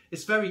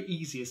 It's very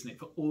easy, isn't it,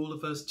 for all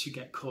of us to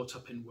get caught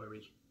up in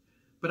worry.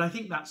 But I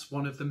think that's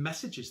one of the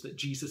messages that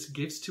Jesus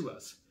gives to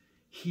us.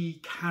 He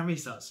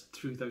carries us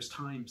through those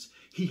times.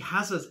 He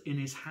has us in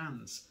his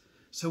hands,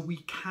 so we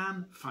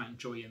can find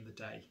joy in the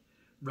day,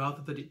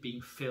 rather than it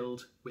being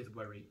filled with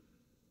worry.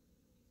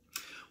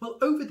 Well,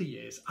 over the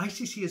years,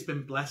 ICC has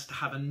been blessed to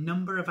have a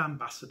number of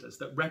ambassadors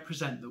that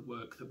represent the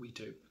work that we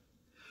do.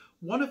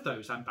 One of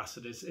those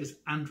ambassadors is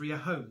Andrea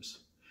Holmes.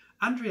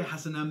 Andrea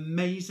has an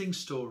amazing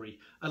story,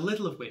 a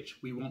little of which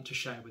we want to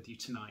share with you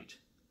tonight.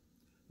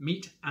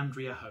 Meet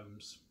Andrea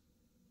Holmes.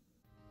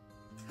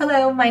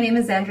 Hello, my name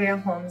is Andrea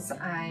Holmes.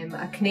 I'm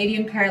a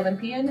Canadian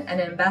Paralympian and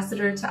an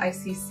ambassador to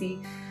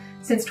ICC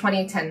since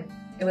 2010.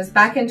 It was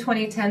back in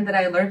 2010 that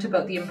I learned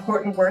about the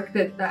important work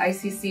that the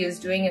ICC is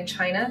doing in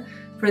China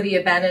for the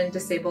abandoned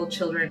disabled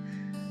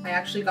children. I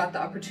actually got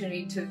the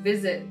opportunity to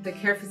visit the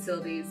care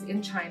facilities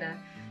in China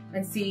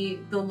and see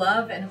the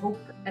love and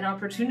hope and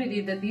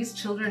opportunity that these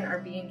children are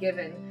being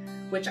given,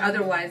 which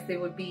otherwise they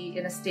would be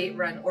in a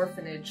state-run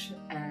orphanage.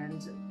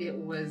 And it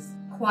was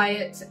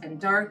quiet and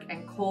dark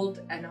and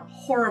cold and a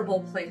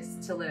horrible place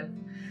to live.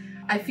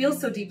 I feel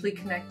so deeply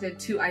connected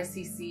to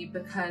ICC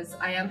because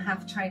I am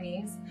half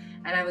Chinese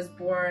and I was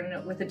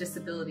born with a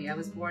disability. I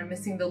was born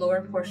missing the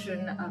lower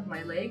portion of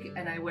my leg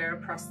and I wear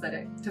a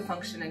prosthetic to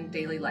function in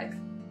daily life.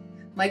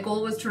 My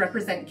goal was to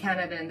represent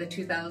Canada in the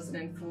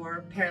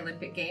 2004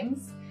 Paralympic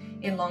Games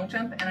in long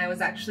jump, and I was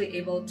actually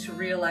able to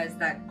realize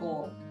that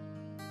goal.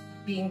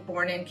 Being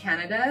born in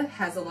Canada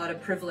has a lot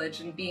of privilege,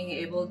 and being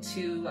able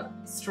to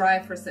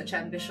strive for such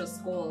ambitious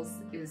goals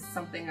is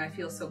something I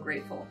feel so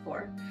grateful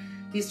for.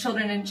 These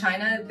children in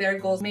China, their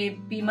goals may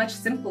be much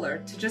simpler,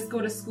 to just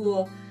go to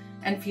school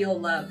and feel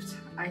loved.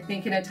 I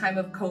think in a time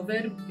of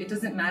COVID, it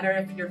doesn't matter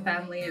if your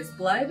family is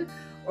blood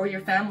or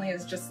your family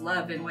is just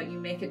love and what you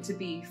make it to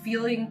be.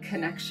 Feeling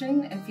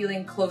connection and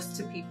feeling close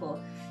to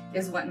people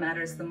is what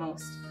matters the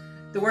most.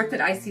 The work that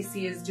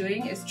ICC is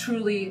doing is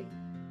truly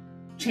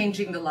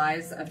changing the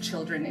lives of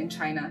children in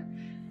China.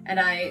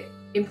 And I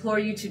implore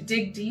you to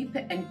dig deep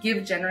and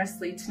give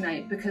generously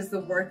tonight, because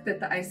the work that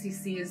the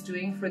ICC is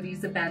doing for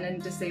these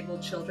abandoned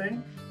disabled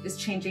children is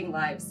changing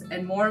lives.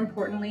 And more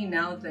importantly,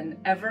 now than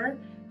ever,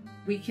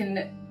 we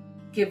can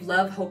give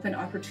love, hope, and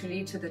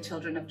opportunity to the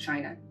children of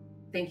China.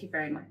 Thank you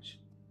very much.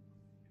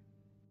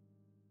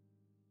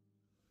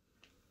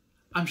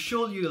 I'm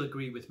sure you'll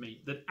agree with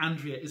me that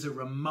Andrea is a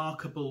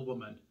remarkable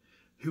woman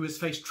who has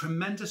faced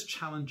tremendous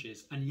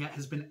challenges and yet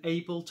has been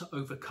able to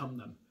overcome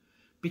them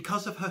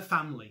because of her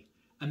family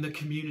and the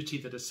community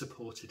that has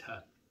supported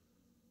her.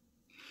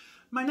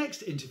 My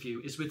next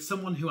interview is with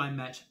someone who I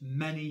met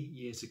many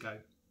years ago.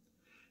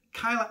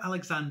 Kyla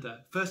Alexander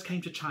first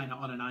came to China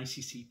on an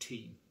ICC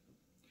team.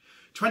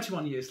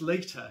 21 years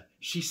later,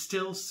 she's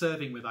still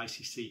serving with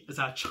ICC as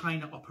our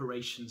China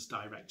Operations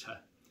Director.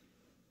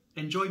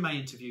 Enjoy my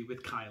interview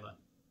with Kyla.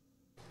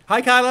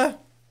 Hi, Kyla.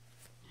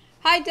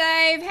 Hi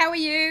Dave, how are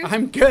you?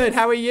 I'm good,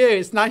 how are you?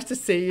 It's nice to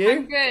see you.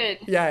 I'm good.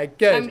 Yeah,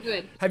 good. I'm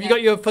good. Have you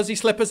got your fuzzy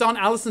slippers on?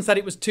 Alison said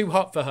it was too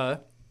hot for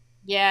her.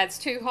 Yeah, it's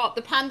too hot.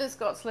 The panda's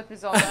got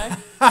slippers on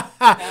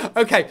though.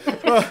 Okay,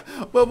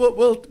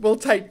 we'll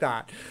take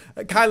that.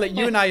 Kyla,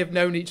 you and I have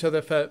known each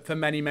other for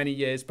many, many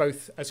years,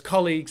 both as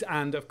colleagues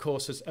and of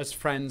course as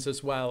friends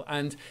as well.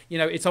 And, you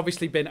know, it's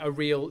obviously been a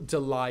real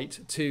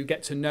delight to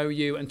get to know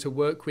you and to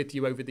work with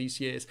you over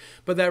these years.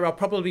 But there are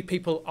probably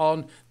people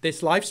on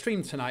this live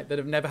stream tonight that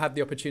have never had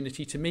the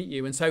opportunity to meet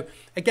you. And so,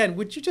 again,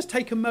 would you just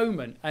take a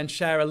moment and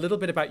share a little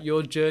bit about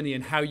your journey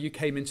and how you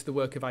came into the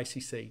work of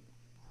ICC?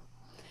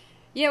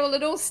 Yeah, well,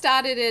 it all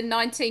started in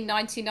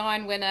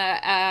 1999 when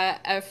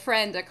a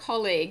friend, a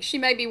colleague, she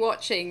may be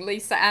watching,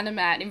 Lisa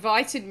Animat,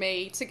 invited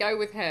me to go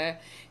with her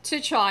to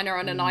China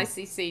on an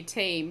ICC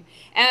team.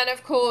 And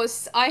of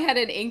course, I had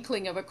an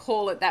inkling of a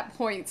call at that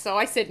point, so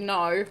I said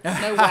no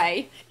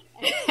way.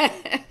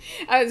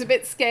 I was a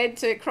bit scared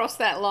to cross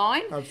that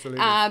line. Absolutely.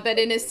 But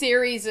in a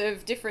series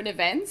of different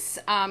events,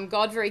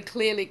 God very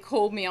clearly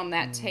called me on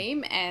that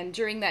team. And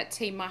during that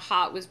team, my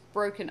heart was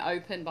broken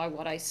open by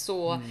what I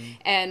saw,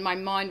 and my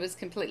mind was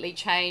completely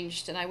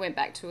changed. And I went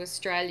back to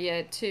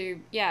Australia to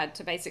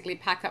basically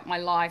pack up my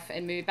life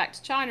and move back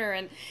to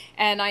China.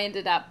 And I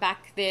ended up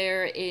back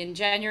there in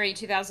January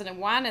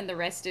 2001, and the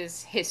rest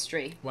is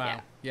history.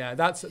 Wow. Yeah,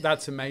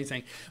 that's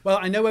amazing. Well,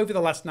 I know over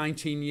the last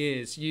 19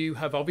 years, you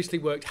have obviously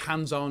worked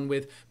hands-on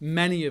with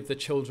many of the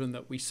children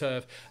that we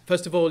serve.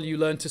 First of all, you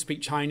learned to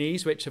speak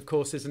Chinese, which of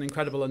course is an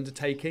incredible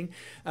undertaking.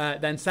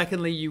 Then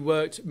secondly, you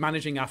worked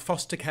managing our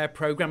foster care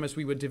program as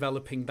we were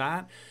developing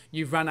that.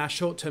 You've run our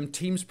short-term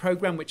teams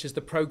program, which is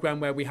the program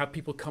where we have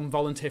people come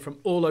volunteer from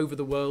all over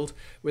the world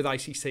with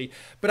ICC.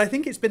 But I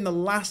think it's been the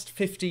last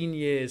 15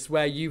 years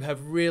where you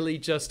have really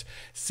just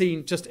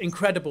seen just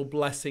incredible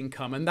blessing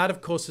come. And that,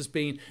 of course, has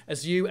been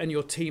as you and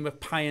your team have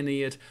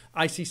pioneered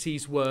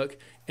ICC's work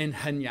in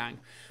Henyang.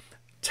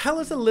 Tell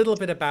us a little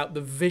bit about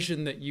the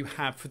vision that you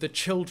have for the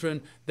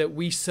children that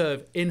we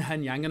serve in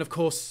Henyang, and of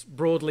course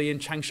broadly in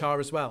Changsha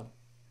as well.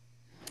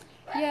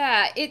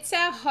 Yeah, it's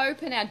our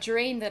hope and our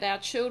dream that our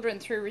children,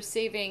 through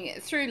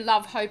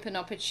love, hope and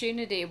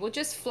opportunity, will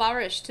just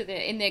flourish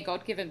in their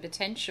God-given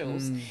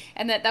potentials,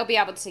 and that they'll be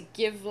able to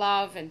give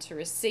love and to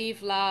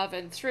receive love,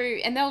 and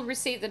they'll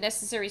receive the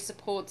necessary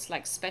supports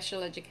like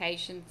special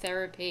education,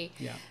 therapy,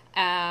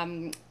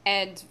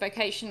 and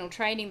vocational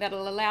training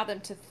that'll allow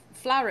them to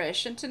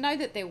flourish and to know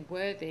that they're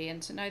worthy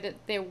and to know that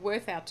they're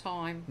worth our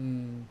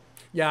time.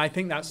 Yeah, I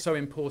think that's so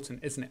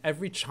important, isn't it?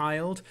 Every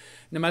child,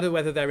 no matter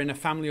whether they're in a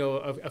family or,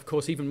 of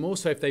course, even more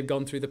so if they've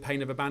gone through the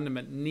pain of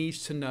abandonment,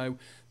 needs to know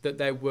that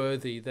they're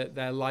worthy, that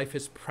their life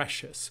is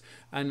precious.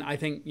 And I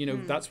think,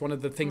 that's one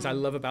of the things I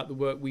love about the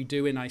work we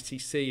do in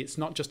ICC. It's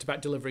not just about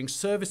delivering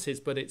services,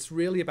 but it's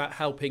really about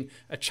helping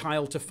a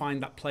child to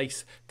find that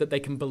place that they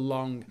can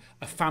belong,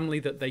 a family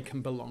that they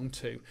can belong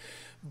to.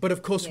 But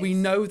of course, we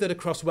know that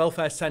across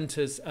welfare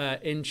centres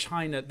in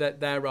China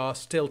that there are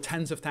still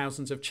tens of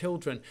thousands of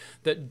children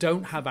that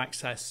don't have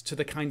access to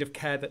the kind of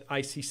care that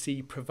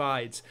ICC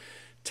provides.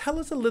 Tell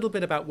us a little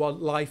bit about what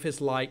life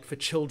is like for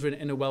children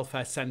in a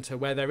welfare centre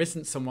where there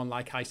isn't someone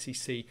like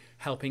ICC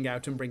helping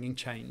out and bringing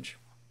change.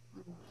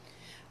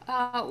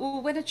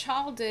 Well, when a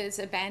child is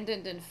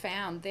abandoned and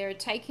found, they're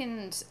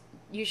taken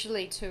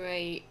usually to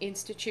a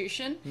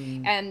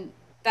institution, and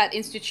that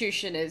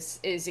institution is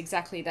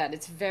exactly that.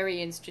 It's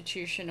very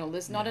institutional.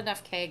 There's not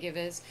enough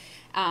caregivers.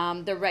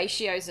 The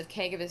ratios of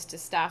caregivers to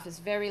staff is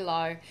very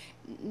low.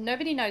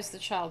 Nobody knows the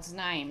child's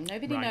name.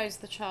 Nobody knows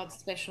the child's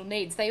special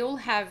needs. They all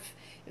have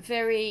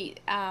very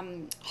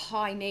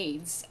high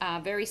needs,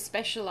 very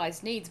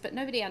specialized needs, but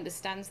nobody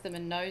understands them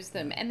and knows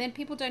them. And then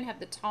people don't have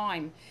the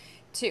time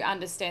to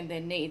understand their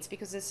needs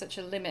because there's such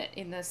a limit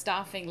in the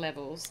staffing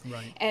levels.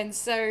 And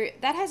so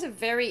that has a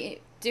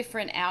very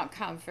different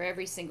outcome for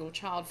every single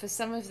child. For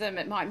some of them,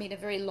 it might mean a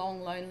very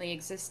long, lonely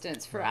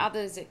existence. For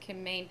others, it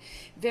can mean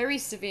very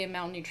severe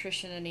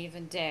malnutrition and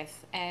even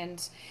death.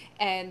 And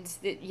as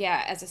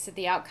I said,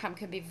 the outcome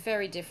can be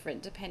very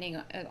different depending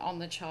on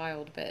the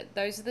child. But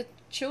those are the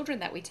children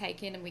that we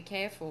take in and we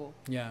care for.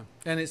 Yeah,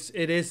 and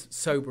it is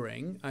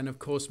sobering. And of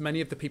course,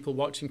 many of the people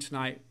watching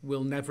tonight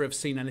will never have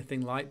seen anything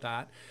like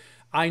that.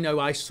 I know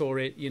I saw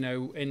it, in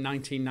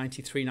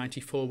 1993,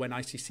 94 when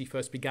ICC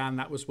first began.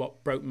 That was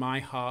what broke my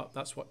heart.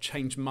 That's what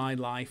changed my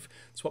life.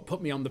 It's what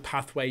put me on the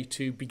pathway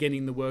to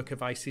beginning the work of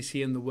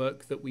ICC and the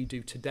work that we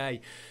do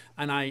today.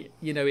 And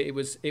it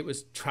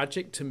was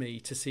tragic to me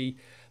to see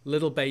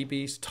little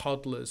babies,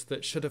 toddlers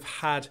that should have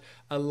had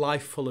a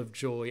life full of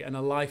joy and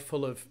a life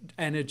full of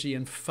energy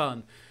and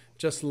fun,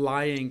 just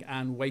lying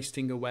and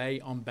wasting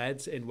away on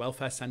beds in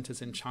welfare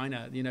centres in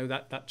China.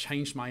 That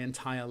changed my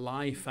entire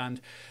life. And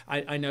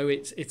I know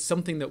it's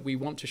something that we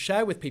want to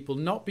share with people,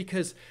 not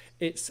because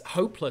it's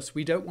hopeless.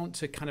 We don't want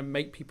to kind of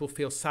make people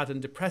feel sad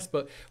and depressed,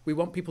 but we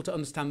want people to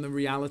understand the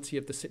reality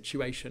of the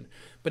situation.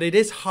 But it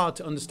is hard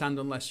to understand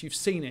unless you've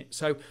seen it.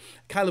 So,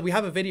 Kyla, we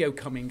have a video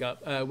coming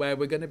up where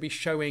we're going to be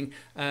showing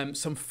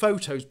some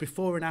photos,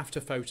 before and after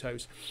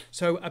photos.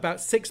 So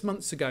about 6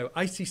 months ago,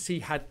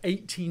 ICC had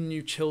 18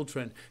 new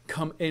children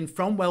come in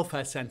from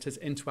welfare centres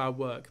into our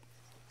work.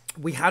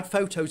 We had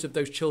photos of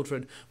those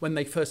children when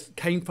they first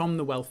came from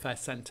the welfare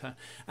centre,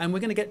 and we're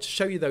going to get to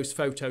show you those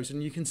photos,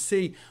 and you can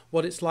see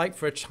what it's like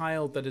for a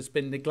child that has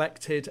been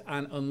neglected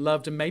and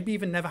unloved and maybe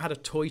even never had a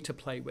toy to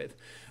play with.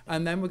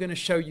 And then we're going to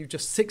show you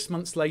just 6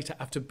 months later,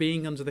 after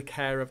being under the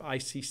care of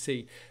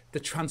ICC, the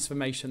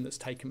transformation that's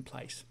taken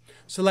place.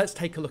 So let's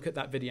take a look at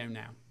that video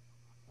now.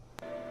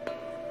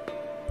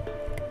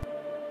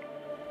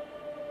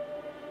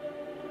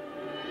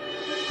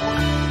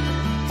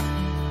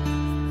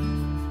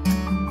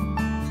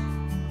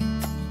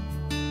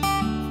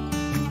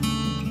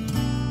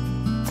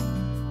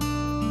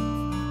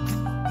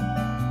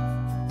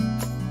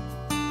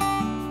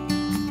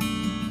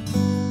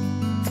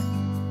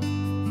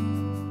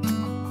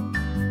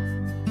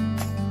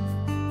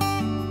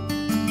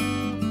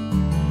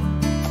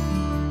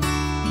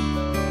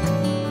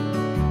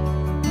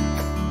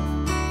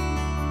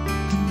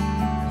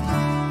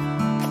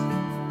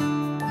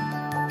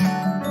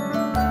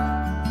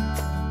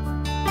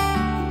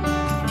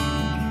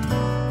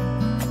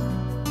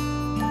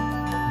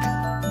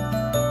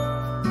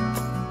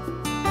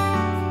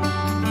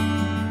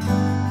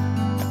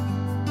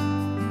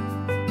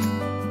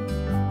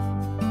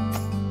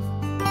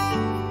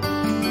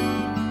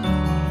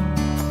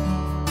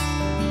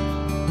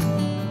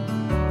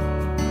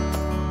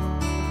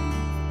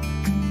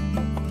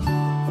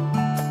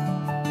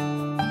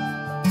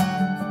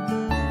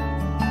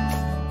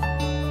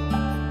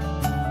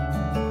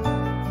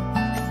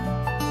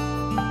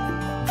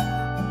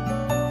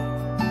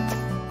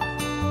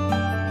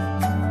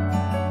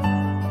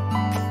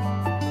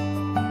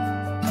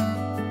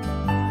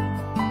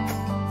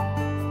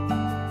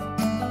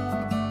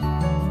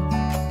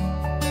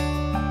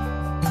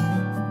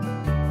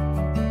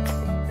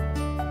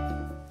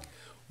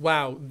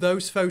 Wow,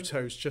 those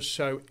photos just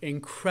show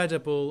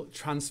incredible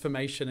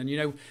transformation. And, you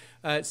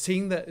know,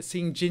 seeing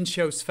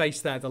Jinxio's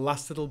face there, the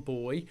last little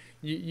boy,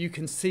 you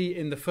can see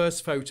in the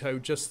first photo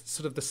just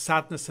sort of the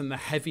sadness and the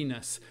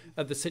heaviness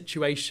of the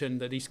situation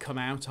that he's come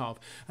out of.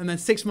 And then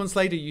 6 months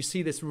later, you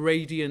see this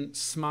radiant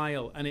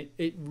smile, and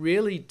it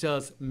really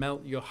does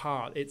melt your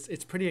heart.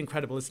 It's pretty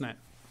incredible, isn't it?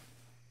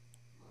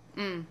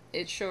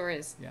 It sure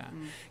is. Yeah.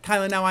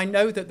 Kyla, now I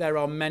know that there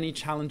are many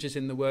challenges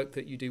in the work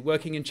that you do.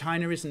 Working in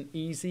China isn't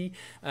easy.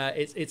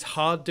 It's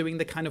hard doing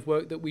the kind of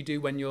work that we do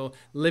when you're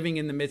living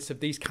in the midst of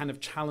these kind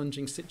of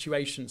challenging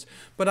situations.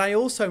 But I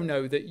also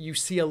know that you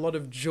see a lot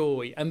of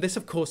joy. And this,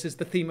 of course, is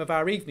the theme of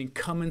our evening.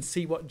 Come and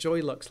see what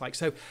joy looks like.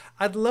 So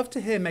I'd love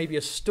to hear maybe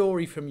a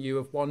story from you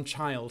of one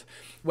child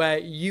where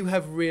you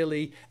have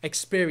really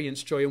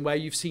experienced joy and where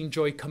you've seen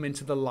joy come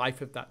into the life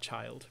of that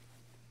child.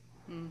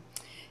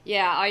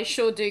 Yeah, I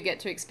sure do get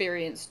to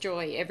experience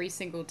joy every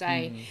single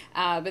day.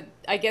 But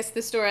I guess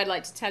the story I'd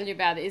like to tell you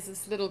about is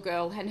this little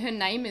girl, and her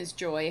name is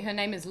Joy. Her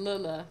name is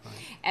Lila,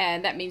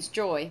 and that means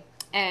joy.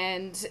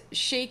 And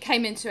she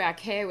came into our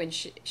care when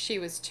she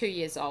was 2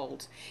 years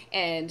old,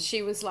 and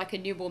she was like a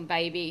newborn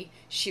baby.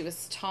 She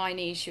was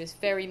tiny, she was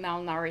very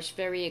malnourished,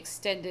 very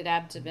extended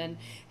abdomen.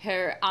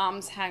 Her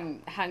arms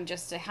hung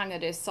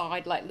at her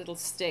side like little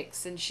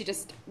sticks, and she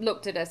just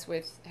looked at us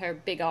with her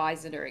big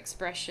eyes and her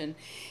expression.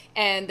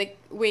 And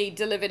we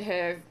delivered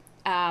her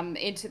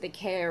into the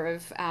care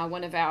of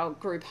one of our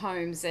group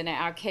homes, and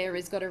our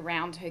carers got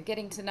around her,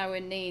 getting to know her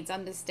needs,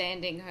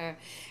 understanding her,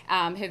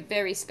 her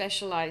very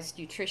specialized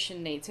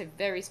nutrition needs, her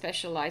very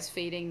specialized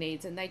feeding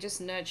needs, and they just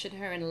nurtured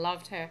her and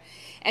loved her.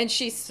 And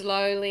she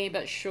slowly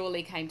but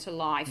surely came to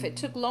life. It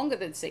took longer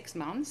than 6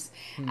 months,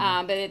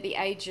 but at the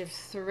age of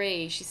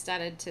 3, she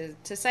started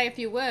to say a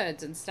few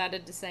words and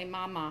started to say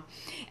mama.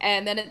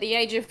 And then at the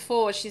age of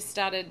 4, she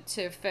started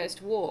to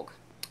first walk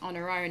on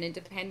her own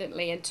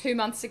independently, and 2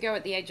 months ago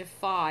at the age of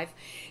 5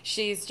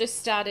 she's just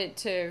started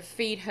to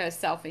feed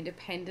herself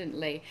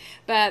independently.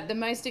 But the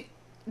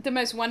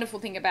most wonderful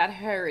thing about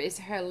her is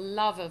her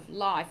love of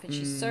life, and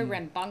she's so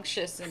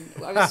rambunctious. And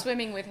I was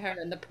swimming with her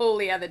in the pool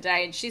the other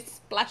day, and she's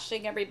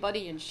splashing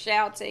everybody and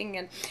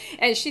shouting,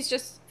 and she's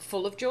just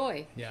full of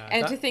joy.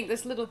 To think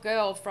this little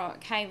girl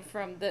came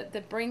from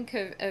the brink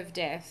of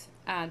death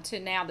to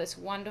now this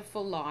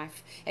wonderful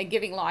life and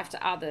giving life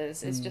to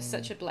others is just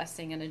such a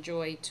blessing and a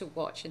joy to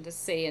watch and to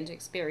see and to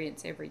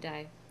experience every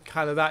day.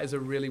 Kyla, that is a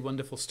really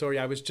wonderful story.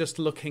 I was just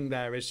looking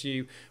there as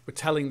you were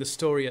telling the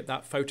story at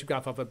that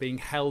photograph of her being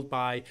held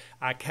by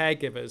our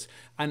caregivers,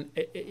 and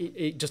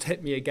it just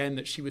hit me again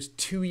that she was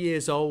 2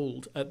 years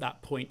old at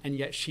that point, and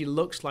yet she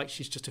looks like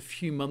she's just a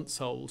few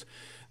months old.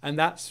 And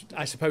that's,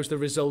 I suppose, the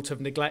result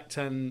of neglect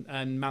and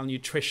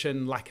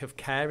malnutrition, lack of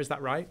care. Is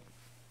that right?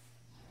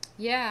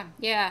 Yeah.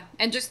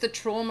 And just the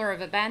trauma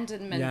of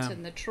abandonment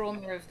and the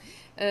trauma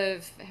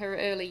of her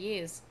early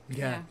years.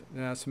 Yeah,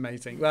 that's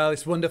amazing. Well,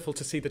 it's wonderful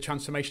to see the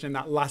transformation in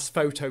that last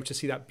photo, to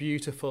see that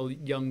beautiful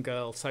young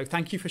girl. So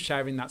thank you for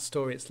sharing that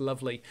story. It's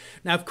lovely.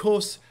 Now, of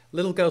course,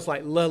 little girls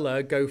like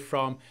Lila go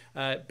from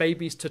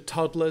babies to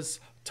toddlers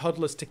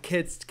to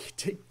kids,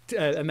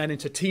 and then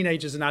into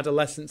teenagers and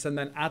adolescents, and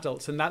then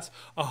adults. And that's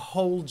a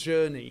whole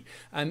journey.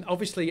 And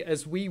obviously,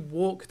 as we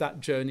walk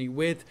that journey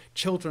with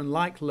children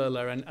like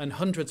Lila and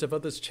hundreds of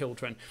others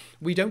children,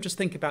 we don't just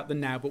think about the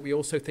now, but we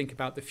also think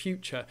about the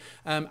future.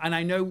 And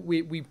I know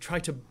we try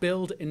to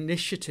build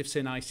initiatives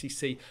in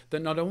ICC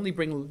that not only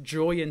bring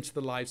joy into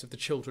the lives of the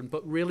children,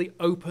 but really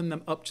open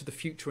them up to the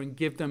future and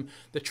give them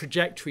the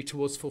trajectory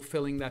towards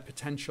fulfilling their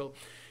potential.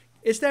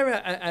 Is there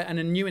a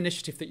new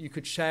initiative that you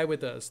could share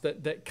with us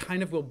that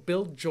kind of will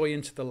build joy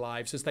into the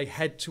lives as they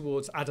head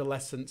towards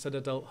adolescence and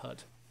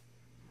adulthood?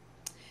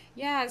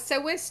 Yeah, so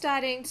we're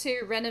starting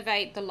to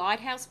renovate the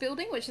Lighthouse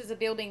building, which is a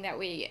building that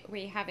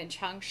we have in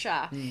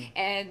Changsha,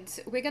 and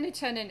we're going to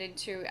turn it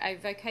into a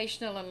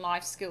vocational and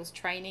life skills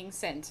training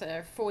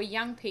center for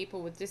young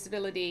people with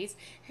disabilities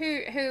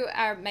who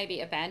are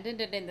maybe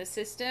abandoned in the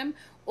system,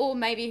 or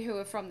maybe who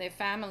are from their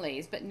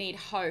families but need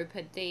hope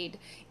and need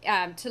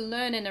to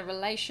learn in a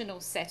relational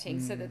setting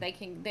so that they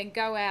can then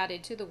go out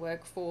into the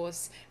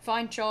workforce,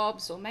 find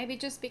jobs, or maybe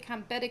just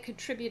become better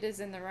contributors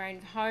in their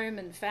own home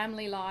and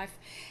family life,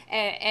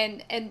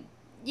 and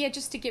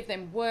just to give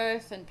them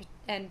worth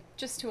and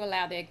just to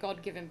allow their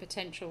God-given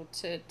potential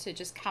to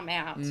just come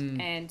out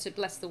and to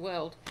bless the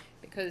world.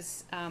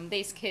 Because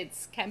these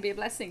kids can be a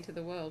blessing to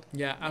the world.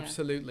 Yeah,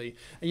 absolutely.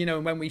 And, you know,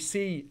 when we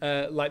see,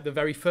 like the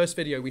very first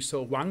video, we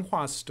saw Wang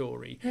Hua's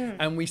story,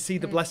 and we see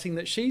the blessing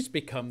that she's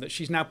become, that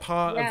she's now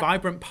a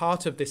vibrant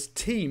part of this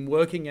team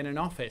working in an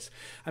office.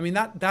 I mean,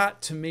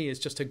 that to me is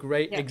just a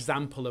great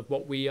example of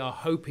what we are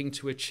hoping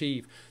to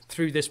achieve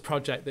through this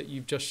project that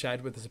you've just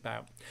shared with us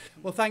about.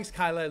 Well, thanks,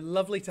 Kyla.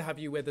 Lovely to have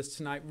you with us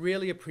tonight.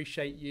 Really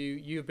appreciate you.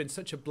 You have been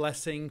such a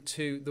blessing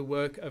to the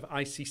work of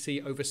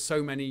ICC over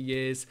so many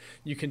years.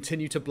 You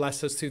continue to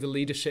bless us through the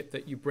leadership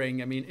that you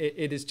bring. I mean,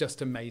 it is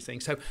just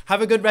amazing. So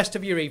have a good rest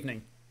of your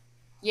evening.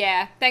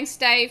 Yeah. Thanks,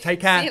 Dave. Take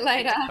care. See you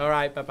later. All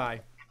right.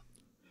 Bye-bye.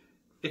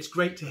 It's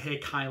great to hear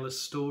Kyla's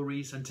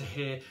stories and to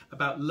hear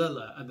about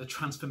Lila and the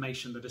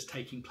transformation that is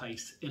taking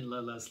place in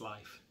Lila's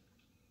life.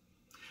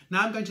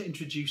 Now I'm going to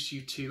introduce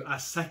you to our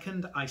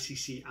second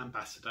ICC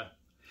ambassador.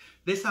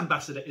 This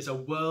ambassador is a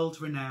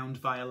world-renowned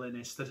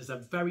violinist that has a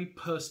very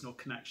personal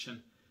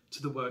connection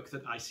to the work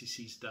that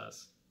ICC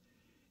does.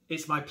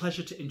 It's my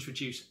pleasure to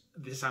introduce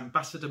this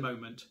ambassador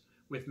moment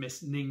with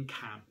Miss Ning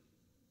Kam.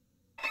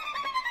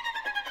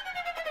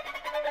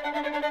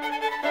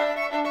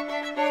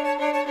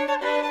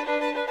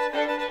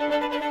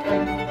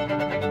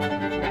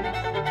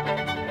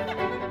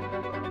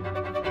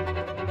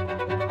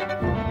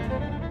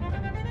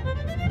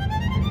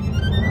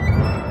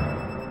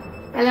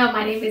 Hello,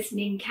 my name is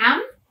Ning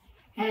Kam,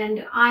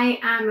 and I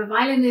am a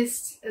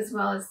violinist as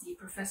well as the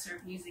professor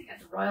of music at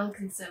the Royal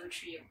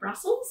Conservatory of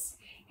Brussels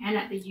and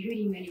at the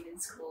Yehudi Menuhin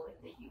School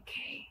in the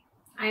UK.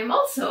 I am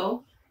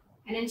also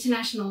an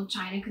International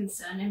China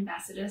Concern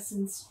Ambassador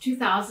since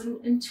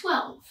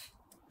 2012.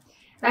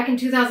 Back in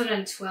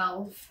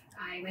 2012,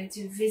 I went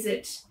to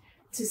visit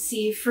to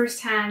see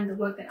firsthand the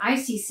work that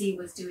ICC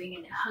was doing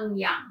in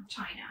Hengyang,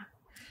 China.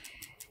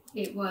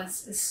 It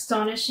was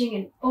astonishing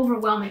and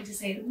overwhelming, to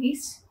say the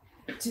least,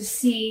 to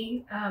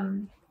see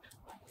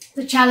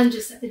the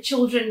challenges that the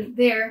children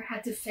there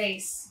had to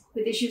face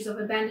with issues of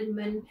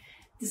abandonment,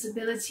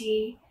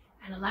 disability,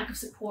 and a lack of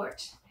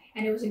support.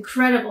 And it was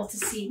incredible to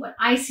see what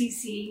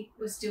ICC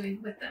was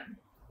doing with them.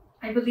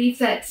 I believe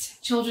that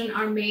children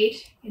are made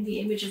in the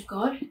image of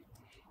God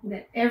and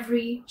that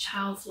every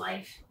child's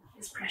life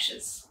is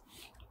precious.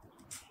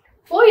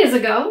 4 years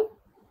ago,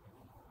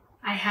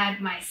 I had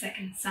my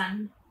second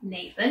son,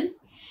 Nathan.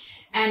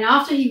 And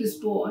after he was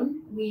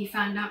born, we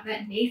found out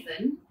that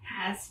Nathan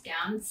has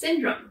Down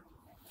syndrome.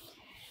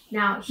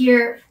 Now,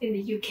 here in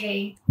the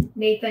UK,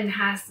 Nathan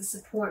has the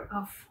support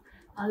of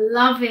a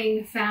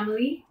loving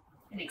family,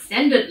 an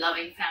extended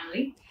loving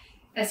family,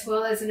 as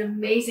well as an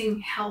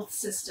amazing health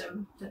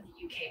system that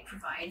the UK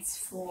provides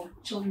for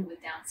children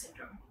with Down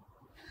syndrome.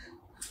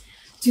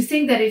 To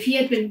think that if he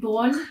had been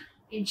born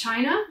in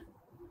China,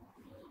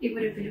 it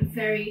would have been a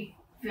very,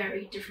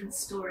 very different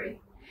story.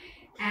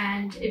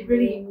 And it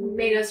really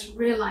made us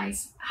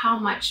realize how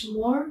much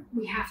more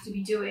we have to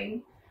be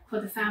doing for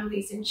the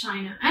families in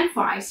China and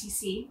for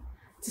ICC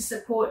to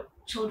support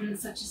children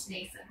such as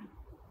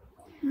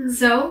Nathan.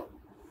 So,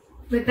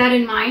 with that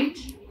in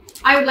mind,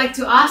 I would like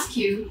to ask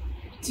you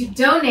to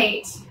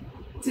donate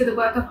to the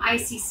work of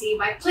ICC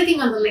by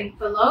clicking on the link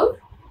below.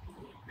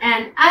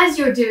 And as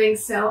you're doing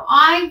so,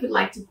 I would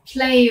like to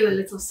play you a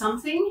little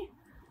something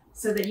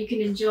so that you can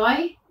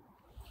enjoy.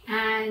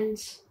 And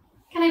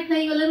can I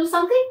play you a little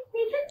something,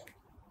 Nathan?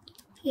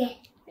 Yeah.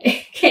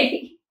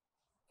 Okay.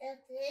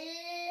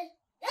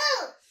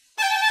 Go!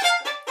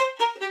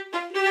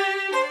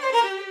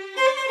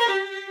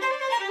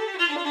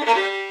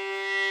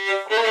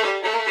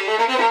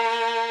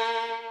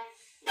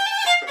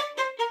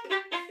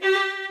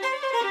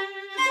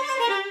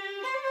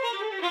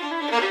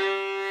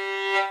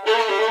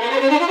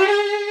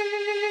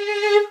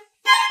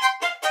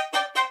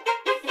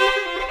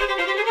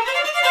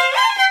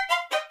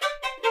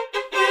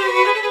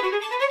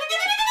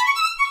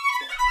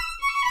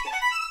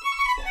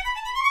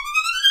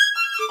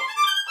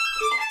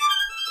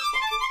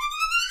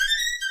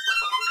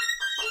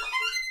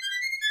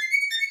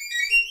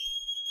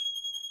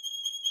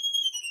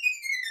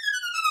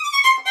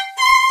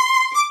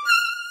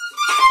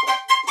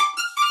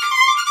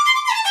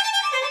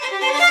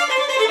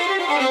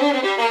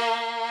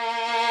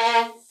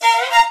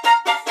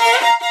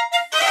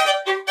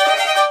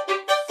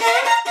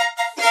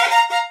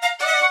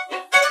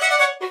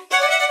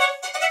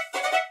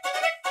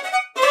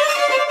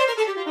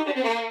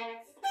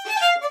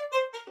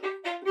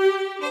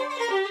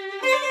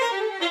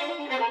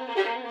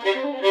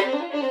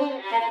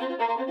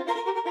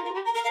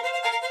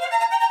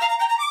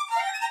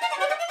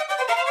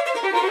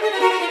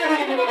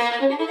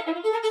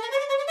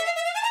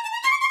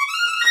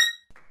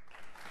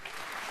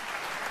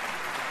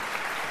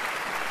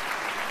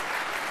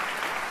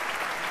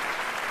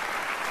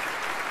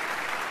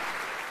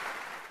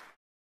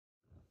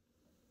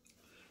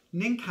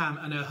 Ning Kam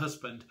and her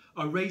husband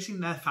are raising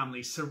their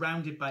family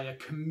surrounded by a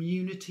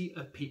community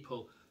of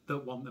people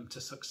that want them to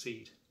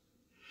succeed.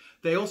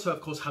 They also,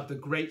 of course, have the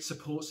great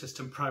support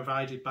system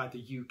provided by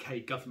the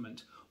UK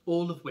government,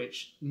 all of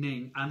which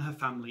Ning and her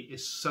family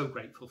is so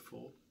grateful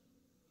for.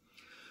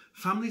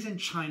 Families in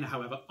China,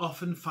 however,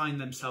 often find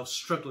themselves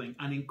struggling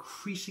and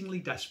increasingly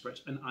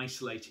desperate and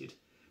isolated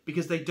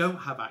because they don't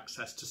have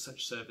access to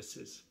such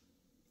services.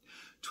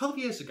 12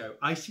 years ago,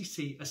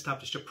 ICC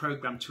established a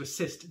programme to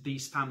assist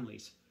these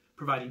families,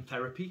 providing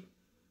therapy,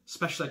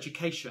 special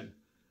education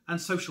and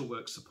social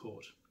work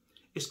support.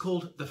 It's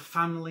called the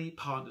Family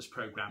Partners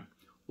Programme,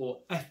 or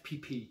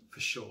FPP for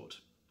short.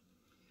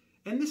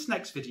 In this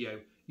next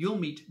video, you'll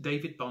meet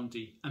David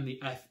Bondy and the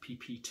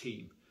FPP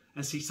team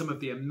and see some of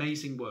the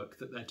amazing work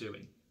that they're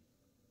doing.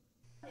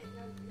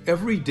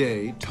 Every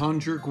day,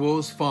 Tanzher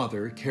Guo's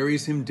father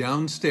carries him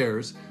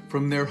downstairs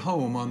from their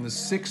home on the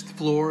 6th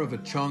floor of a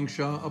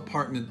Changsha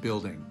apartment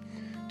building.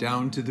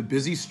 down to the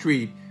busy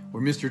street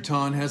where Mr.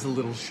 Tan has a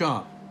little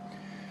shop.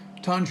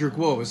 Tan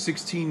Zhiguo is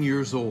 16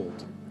 years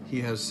old.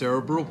 He has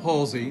cerebral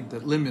palsy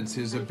that limits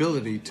his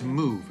ability to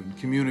move and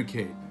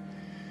communicate.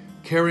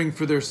 Caring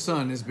for their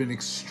son has been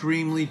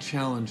extremely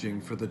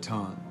challenging for the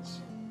Tans.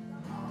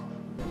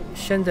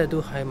 现在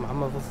都还马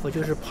马虎虎，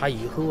就是怕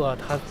以后啊，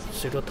他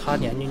随着他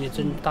年龄的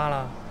增大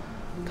了，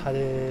他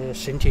的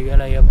身体越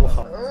来越不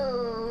好。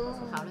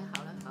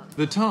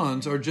The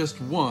Tans are just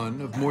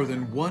one of more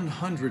than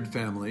 100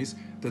 families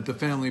that the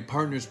Family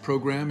Partners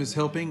Program is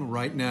helping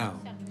right now.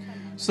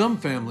 Some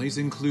families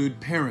include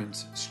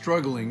parents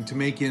struggling to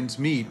make ends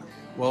meet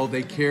while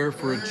they care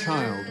for a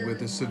child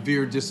with a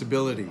severe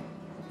disability.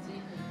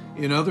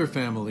 In other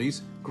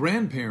families,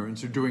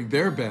 grandparents are doing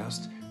their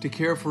best to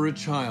care for a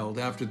child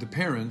after the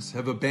parents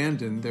have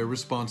abandoned their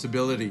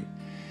responsibility.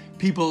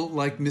 People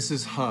like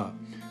Mrs. Ha,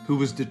 who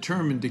was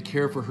determined to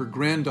care for her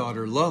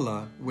granddaughter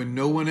Lala when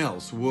no one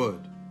else would.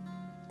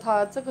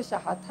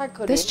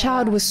 This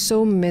child was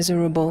so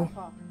miserable,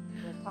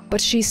 but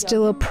she's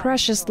still a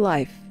precious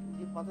life.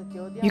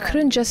 You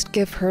couldn't just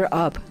give her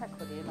up.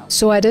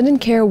 So I didn't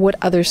care what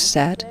others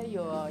said.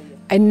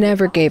 I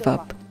never gave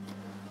up.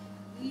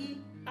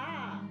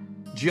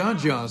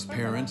 Jiajia's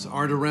parents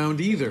aren't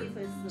around either,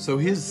 so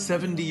his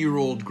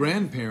 70-year-old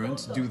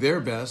grandparents do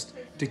their best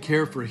to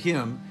care for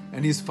him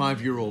and his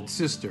 5-year-old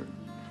sister.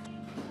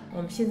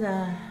 我们现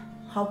在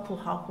好苦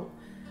好苦，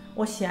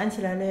我想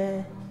起来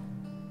呢，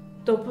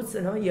都不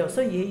知道，有时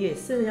候也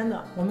是这样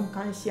的。我们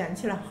刚想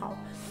起来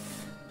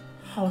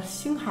好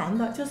心寒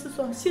的，就是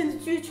说现在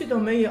居区都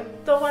没有，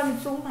到外面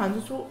租房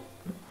子住。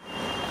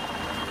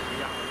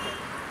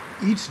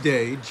 Each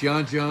day,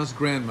 Jiajia's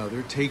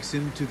grandmother takes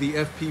him to the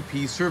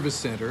FPP service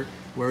center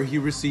where he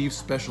receives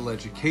special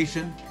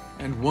education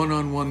and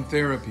one-on-one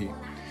therapy.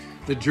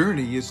 The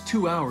journey is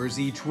 2 hours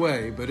each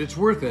way, but it's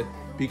worth it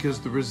because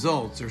the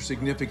results are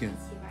significant.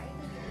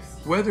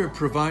 Whether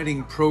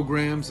providing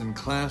programs and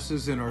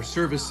classes in our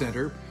service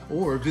center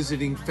or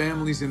visiting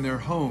families in their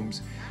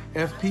homes,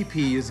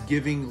 FPP is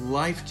giving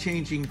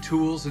life-changing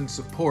tools and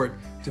support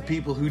to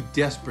people who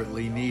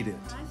desperately need it.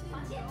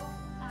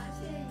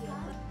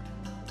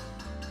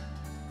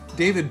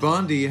 David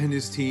Bondi and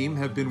his team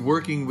have been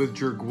working with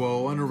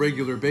Zhiguo on a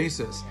regular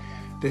basis.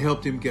 They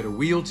helped him get a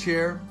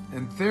wheelchair,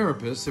 and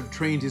therapists have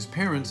trained his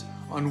parents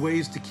on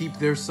ways to keep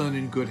their son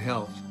in good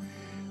health.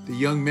 The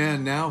young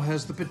man now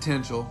has the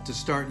potential to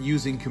start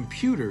using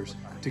computers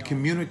to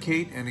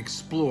communicate and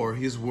explore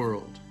his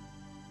world.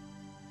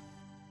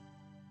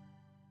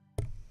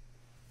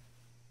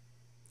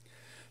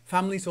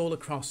 Families all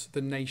across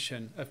the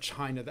nation of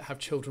China that have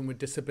children with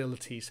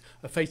disabilities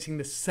are facing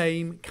the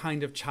same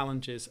kind of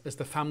challenges as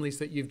the families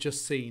that you've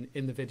just seen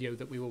in the video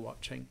that we were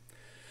watching.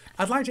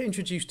 I'd like to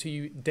introduce to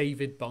you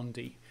David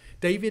Bondi.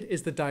 David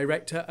is the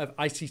director of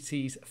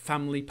ICC's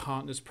Family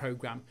Partners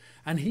Program,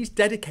 and he's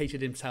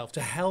dedicated himself to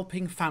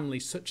helping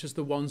families such as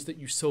the ones that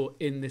you saw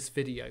in this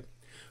video.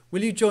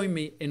 Will you join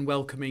me in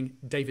welcoming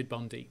David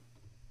Bondi?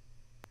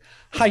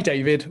 Hi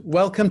David,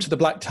 welcome to the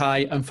Black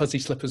Tie and Fuzzy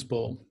Slippers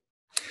Ball.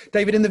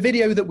 David, in the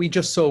video that we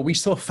just saw, we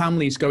saw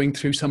families going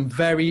through some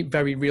very,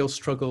 very real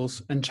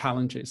struggles and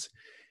challenges.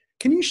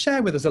 Can you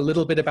share with us a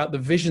little bit about the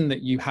vision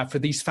that you have for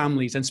these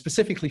families and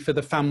specifically for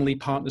the Family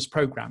Partners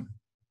Program?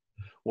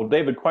 Well,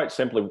 David, quite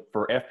simply,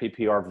 for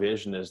FPP, our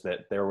vision is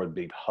that there would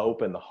be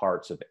hope in the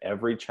hearts of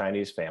every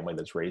Chinese family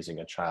that's raising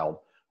a child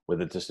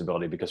with a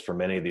disability, because for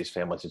many of these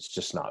families, it's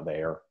just not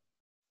there.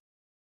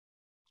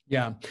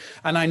 Yeah,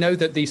 and I know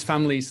that these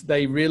families,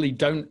 they really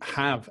don't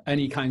have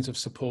any kinds of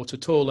support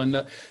at all, and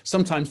that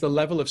sometimes the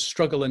level of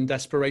struggle and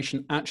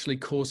desperation actually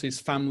causes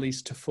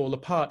families to fall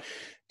apart.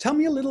 Tell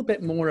me a little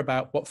bit more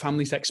about what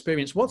families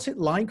experience. What's it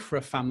like for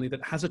a family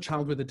that has a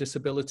child with a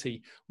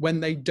disability when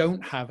they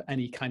don't have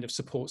any kind of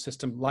support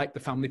system like the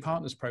Family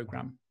Partners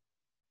Program?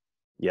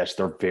 Yes,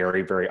 they're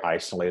very, very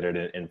isolated.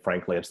 And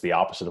frankly, it's the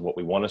opposite of what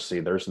we want to see.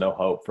 There's no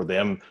hope for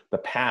them. The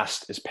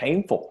past is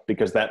painful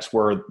because that's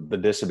where the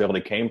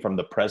disability came from.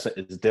 The present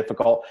is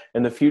difficult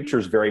and the future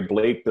is very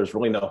bleak. There's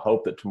really no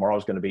hope that tomorrow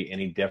is going to be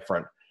any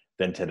different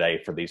than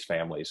today for these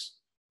families.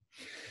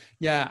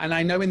 Yeah, and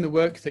I know in the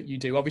work that you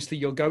do, obviously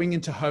you're going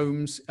into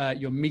homes,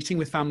 you're meeting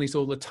with families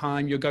all the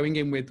time, you're going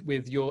in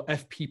with your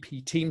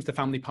FPP teams, the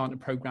Family Partner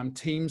Program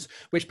teams,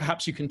 which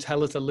perhaps you can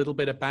tell us a little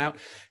bit about.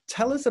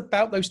 Tell us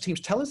about those teams,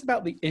 tell us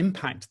about the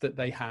impact that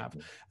they have,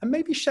 and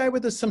maybe share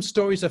with us some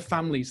stories of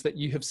families that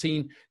you have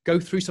seen go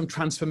through some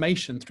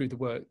transformation through the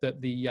work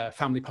that the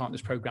Family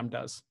Partners Program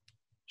does.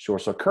 Sure.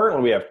 So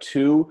currently we have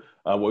two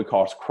what we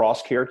call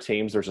cross-care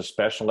teams. There's a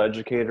special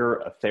educator,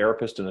 a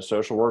therapist, and a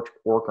social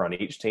worker on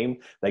each team.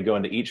 They go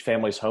into each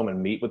family's home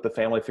and meet with the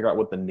family, figure out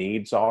what the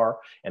needs are,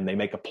 and they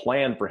make a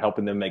plan for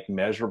helping them make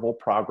measurable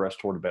progress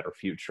toward a better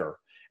future.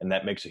 And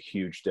that makes a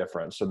huge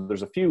difference. So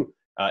there's a few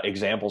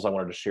examples I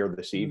wanted to share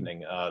this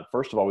evening.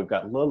 First of all, we've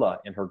got Lila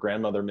and her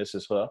grandmother,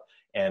 Mrs. He,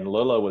 and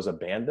Lila was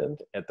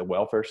abandoned at the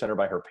welfare center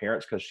by her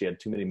parents because she had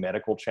too many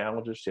medical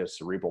challenges. She has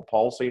cerebral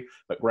palsy,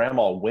 but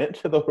grandma went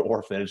to the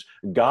orphanage,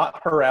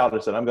 got her out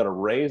and said, I'm going to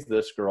raise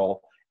this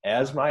girl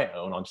as my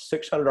own on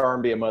 600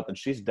 RMB a month, and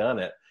she's done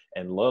it.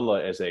 And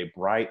Lola is a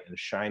bright and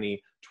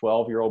shiny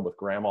 12-year-old with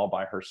grandma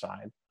by her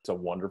side. It's a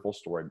wonderful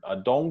story.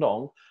 Dong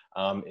Dong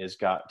has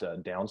got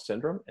Down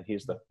syndrome, and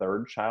he's the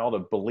third child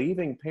of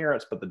believing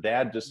parents, but the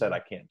dad just said, I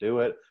can't do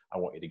it. I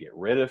want you to get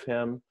rid of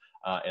him.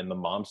 And the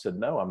mom said,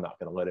 no, I'm not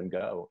going to let him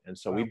go. And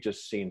so we've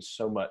just seen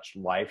so much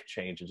life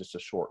change in just a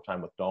short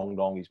time with Dong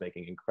Dong. He's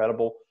making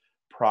incredible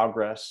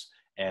progress.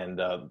 And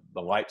the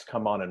lights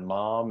come on in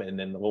mom, and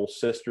then the little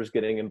sister's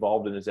getting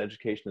involved in his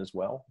education as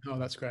well. Oh,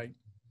 that's great.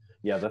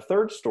 Yeah, the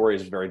third story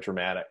is very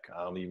dramatic.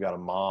 You've got a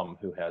mom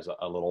who has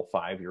a little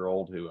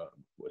 5-year-old who,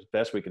 as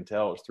best we can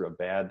tell, was through a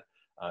bad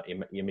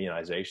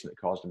immunization that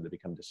caused him to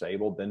become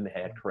disabled. Then they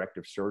had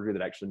corrective surgery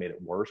that actually made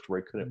it worse to where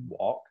he couldn't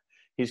walk.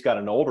 He's got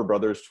an older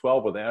brother who's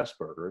 12 with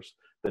Asperger's.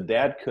 The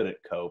dad couldn't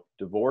cope,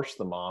 divorced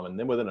the mom, and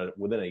then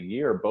within a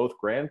year, both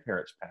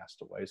grandparents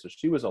passed away. So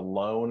she was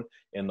alone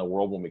in the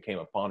world when we came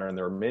upon her, and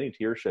there were many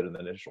tears shed in the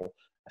initial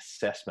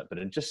assessment. But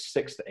in just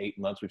 6 to 8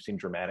 months, we've seen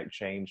dramatic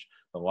change.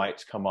 The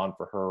lights come on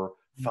for her.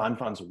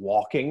 Fan's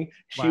walking.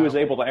 She was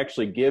able to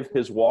actually give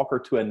his walker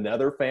to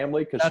another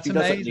family because she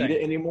doesn't need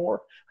it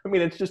anymore. I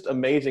mean, it's just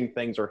amazing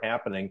things are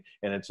happening,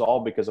 and it's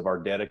all because of our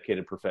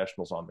dedicated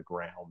professionals on the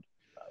ground.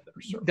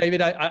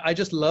 David, I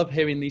just love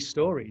hearing these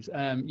stories.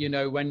 You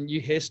know, when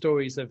you hear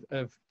stories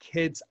of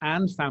kids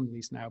and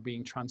families now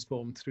being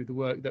transformed through the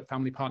work that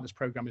Family Partners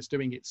Program is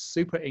doing, it's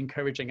super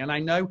encouraging. And I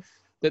know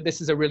that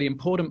this is a really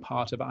important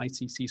part of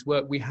ICC's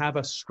work. We have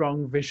a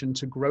strong vision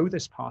to grow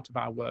this part of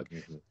our work.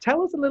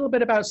 Tell us a little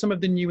bit about some of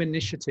the new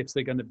initiatives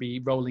they're going to be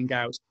rolling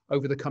out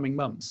over the coming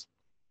months.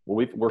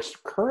 Well, we're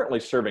currently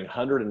serving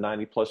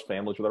 190 plus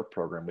families with our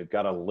program. We've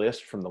got a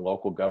list from the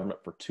local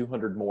government for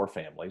 200 more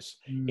families.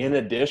 In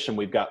addition,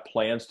 we've got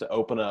plans to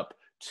open up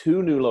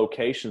 2 new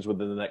locations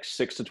within the next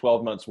 6 to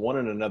 12 months, one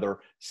in another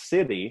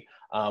city.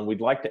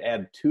 We'd like to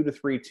add 2 to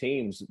 3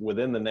 teams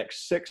within the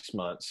next 6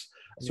 months.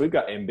 So we've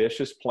got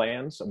ambitious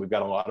plans, and we've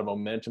got a lot of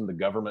momentum. The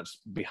government's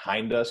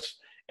behind us,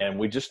 and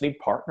we just need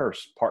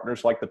partners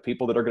like the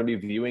people that are going to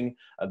be viewing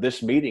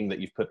this meeting that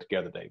you've put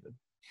together, David.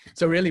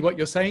 So really what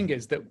you're saying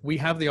is that we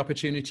have the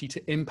opportunity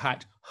to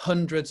impact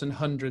hundreds and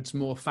hundreds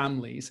more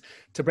families,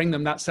 to bring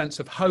them that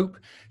sense of hope,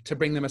 to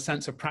bring them a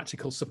sense of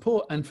practical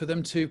support, and for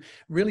them to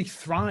really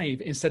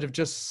thrive instead of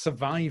just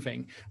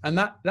surviving. And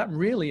that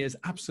really is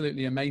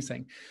absolutely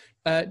amazing.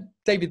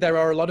 David, there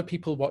are a lot of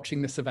people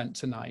watching this event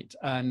tonight,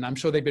 and I'm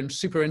sure they've been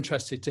super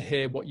interested to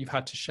hear what you've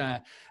had to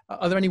share.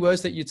 Are there any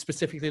words that you'd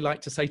specifically like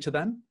to say to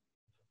them?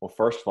 Well,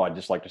 first of all, I'd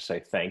just like to say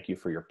thank you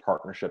for your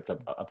partnership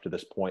up to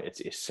this point. It's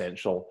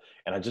essential.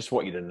 And I just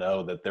want you to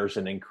know that there's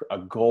a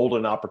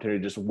golden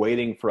opportunity just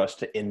waiting for us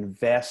to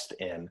invest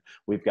in.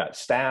 We've got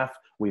staff,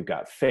 we've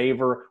got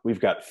favor,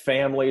 we've got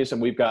families,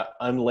 and we've got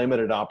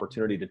unlimited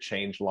opportunity to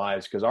change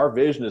lives, because our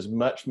vision is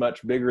much,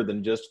 much bigger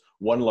than just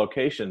one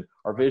location.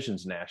 Our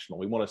vision's national.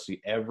 We want to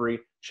see every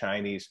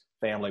Chinese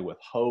family with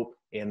hope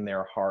in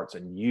their hearts,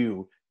 and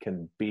you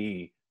can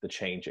be the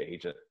change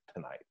agent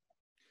tonight.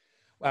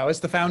 Wow,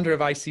 as the founder of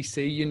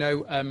ICC, you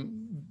know,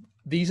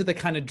 these are the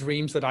kind of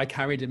dreams that I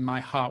carried in my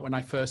heart when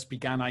I first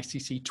began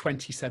ICC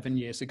 27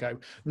 years ago,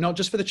 not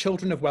just for the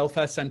children of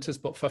welfare centers,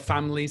 but for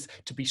families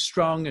to be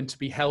strong and to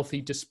be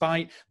healthy,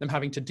 despite them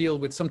having to deal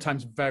with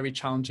sometimes very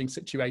challenging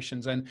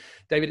situations. And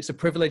David, it's a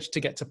privilege to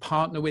get to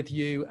partner with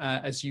you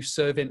as you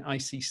serve in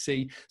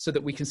ICC so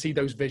that we can see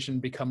those visions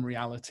become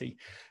reality.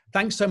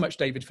 Thanks so much,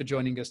 David, for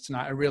joining us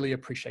tonight. I really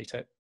appreciate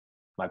it.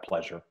 My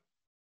pleasure.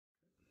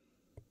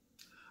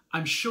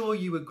 I'm sure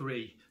you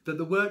agree that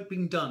the work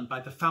being done by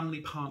the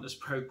Family Partners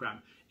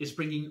Program is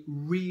bringing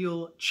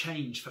real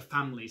change for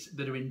families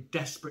that are in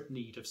desperate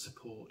need of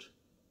support.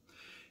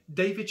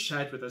 David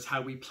shared with us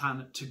how we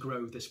plan to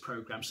grow this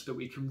program so that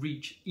we can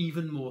reach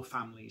even more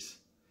families.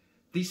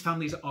 These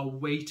families are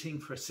waiting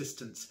for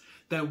assistance.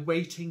 They're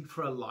waiting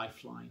for a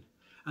lifeline.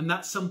 And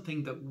that's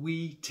something that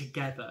we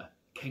together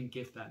can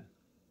give them.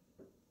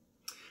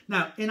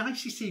 Now, in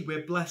ICC,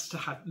 we're blessed to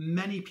have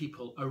many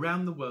people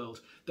around the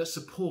world that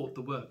support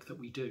the work that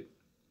we do.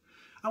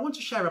 I want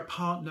to share a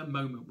partner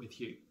moment with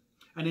you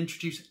and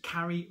introduce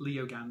Carrie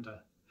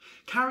Leoganda.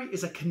 Carrie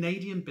is a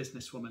Canadian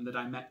businesswoman that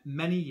I met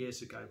many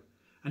years ago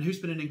and who's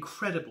been an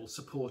incredible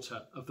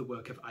supporter of the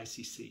work of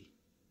ICC.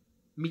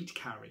 Meet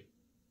Carrie.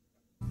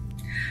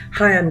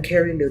 Hi, I'm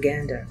Carrie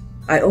Leoganda.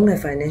 I own a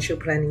financial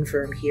planning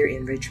firm here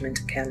in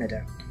Richmond,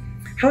 Canada.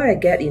 How I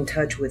get in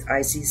touch with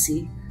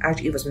ICC?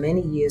 Actually, it was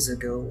many years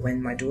ago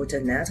when my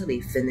daughter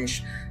Natalie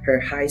finished her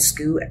high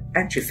school,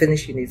 actually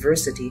finished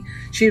university.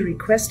 She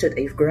requested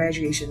a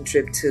graduation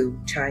trip to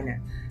China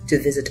to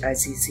visit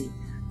ICC.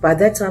 By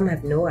that time, I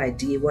have no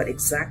idea what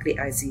exactly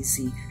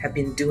ICC have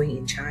been doing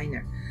in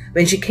China.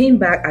 When she came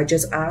back, I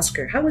just asked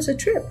her, how was the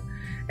trip?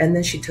 And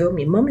then she told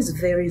me, Mom, is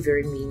very,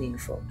 very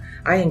meaningful.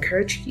 I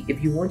encourage you,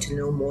 if you want to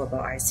know more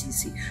about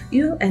ICC,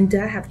 you and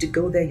Dad have to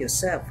go there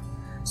yourself.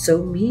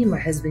 So me and my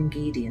husband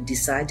Gideon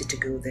decided to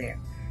go there.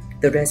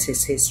 The rest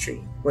is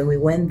history. When we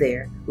went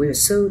there, we were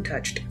so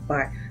touched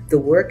by the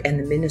work and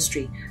the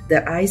ministry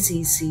that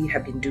ICC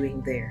have been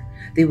doing there.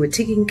 They were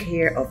taking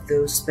care of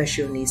those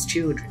special needs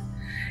children.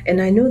 And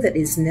I know that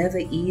it's never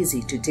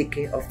easy to take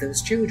care of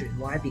those children.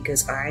 Why?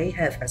 Because I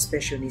have a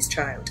special needs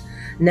child.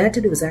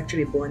 Natalie was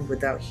actually born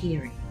without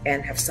hearing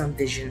and have some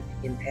vision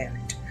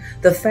impairment.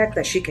 The fact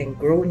that she can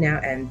grow now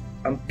and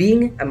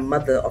being a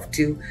mother of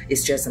two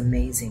is just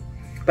amazing.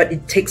 But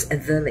it takes a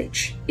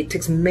village. It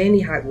takes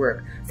many hard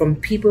work from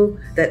people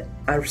that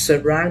are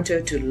surround her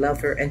to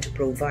love her and to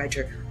provide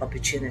her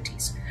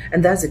opportunities.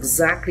 And that's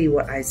exactly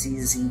what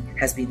ICC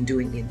has been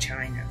doing in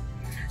China.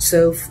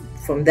 So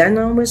from then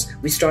onwards,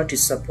 we start to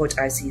support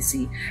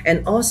ICC.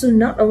 And also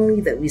not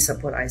only that we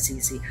support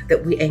ICC,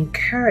 that we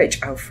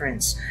encourage our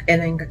friends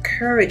and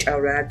encourage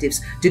our relatives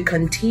to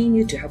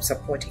continue to help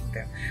supporting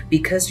them.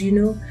 Because you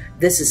know,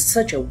 this is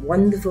such a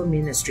wonderful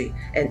ministry,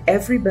 and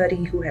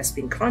everybody who has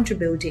been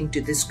contributing to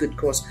this good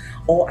cause,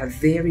 all are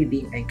very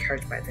being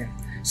encouraged by them.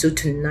 So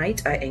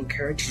tonight, I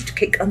encourage you to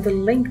click on the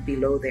link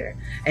below there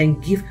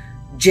and give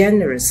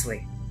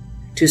generously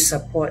to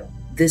support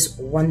this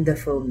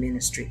wonderful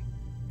ministry.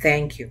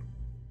 Thank you.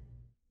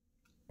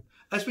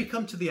 As we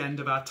come to the end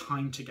of our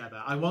time together,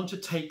 I want to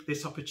take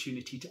this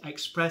opportunity to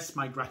express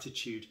my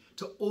gratitude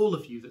to all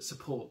of you that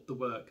support the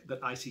work that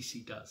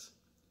ICC does.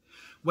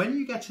 When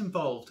you get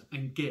involved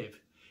and give,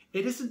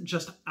 it isn't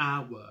just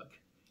our work,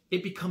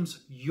 it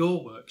becomes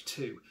your work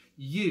too.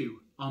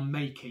 You are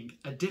making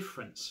a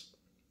difference.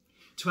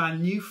 To our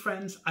new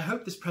friends, I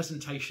hope this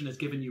presentation has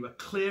given you a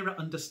clearer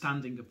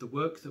understanding of the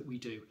work that we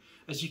do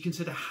as you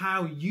consider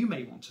how you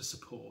may want to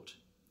support.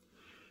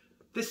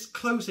 This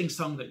closing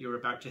song that you're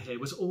about to hear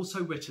was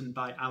also written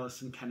by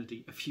Alison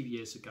Kennedy a few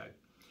years ago.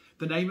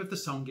 The name of the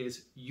song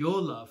is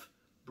Your Love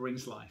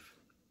Brings Life.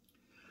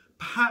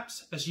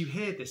 Perhaps as you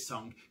hear this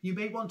song, you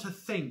may want to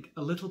think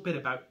a little bit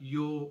about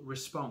your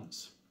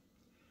response.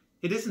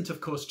 It isn't,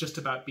 of course, just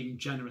about being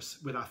generous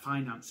with our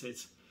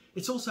finances.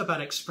 It's also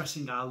about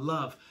expressing our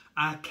love,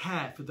 our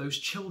care for those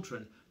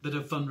children that are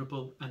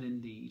vulnerable and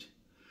in need,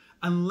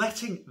 and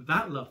letting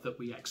that love that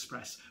we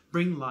express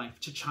bring life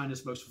to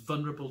China's most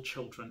vulnerable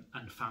children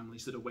and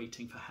families that are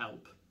waiting for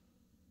help.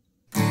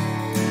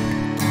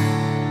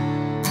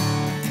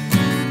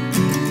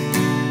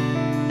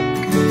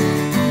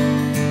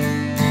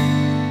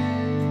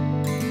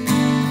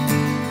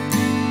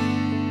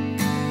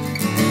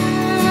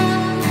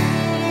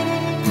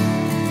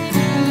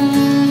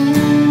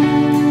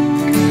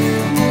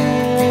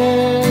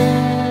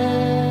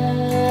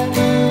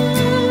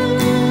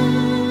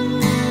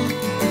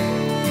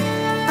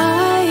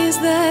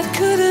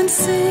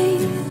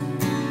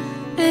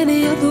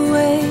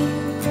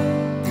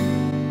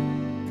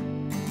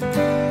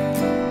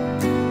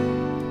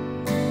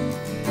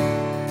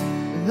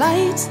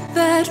 Lights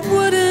that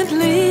wouldn't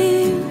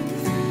leave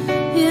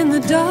in the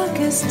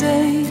darkest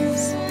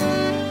days.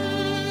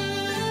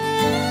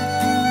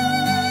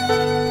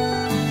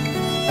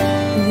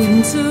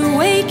 Winter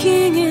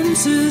waking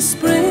into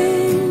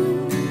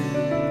spring.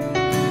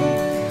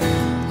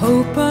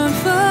 Hope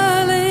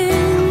unfurling,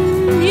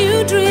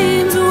 new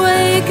dreams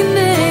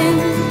awakening.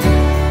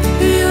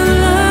 Your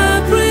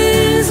love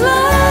brings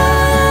life,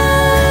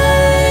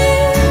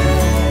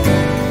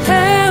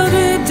 held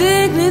with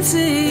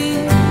dignity,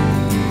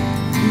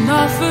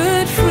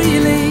 offered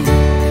freely.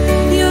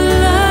 Your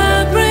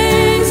love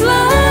brings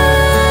life,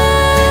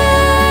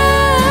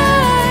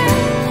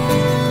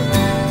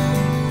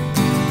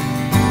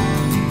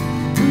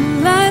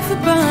 life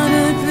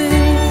abundantly.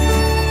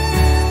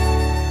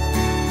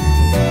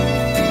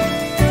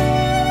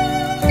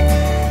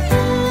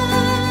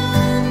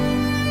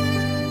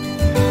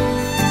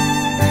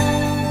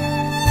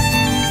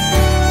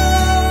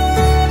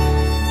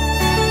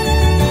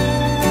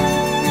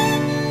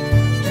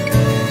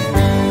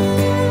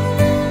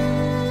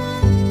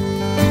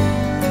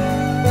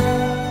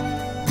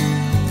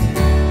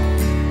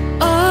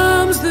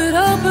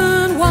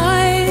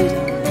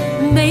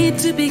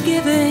 To be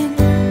giving,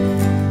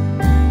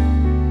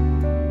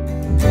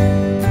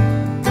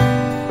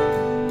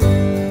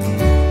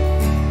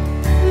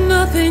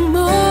 nothing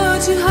more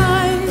to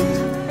hide.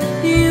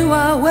 You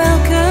are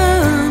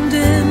welcomed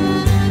in.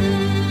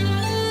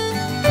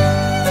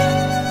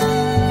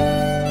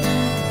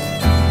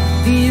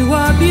 You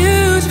are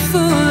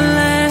beautiful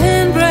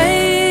and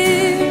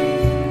brave.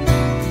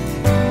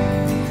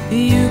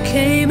 You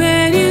came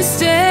and you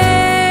stayed.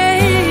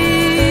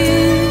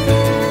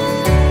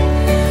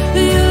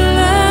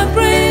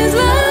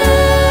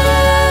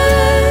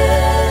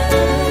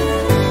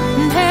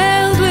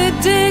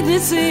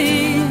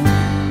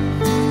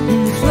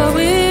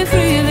 Flowing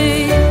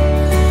freely,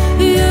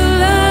 your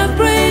love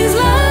brings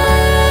life,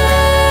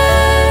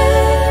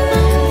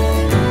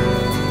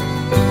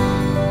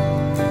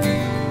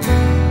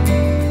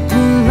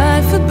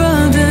 life abundant.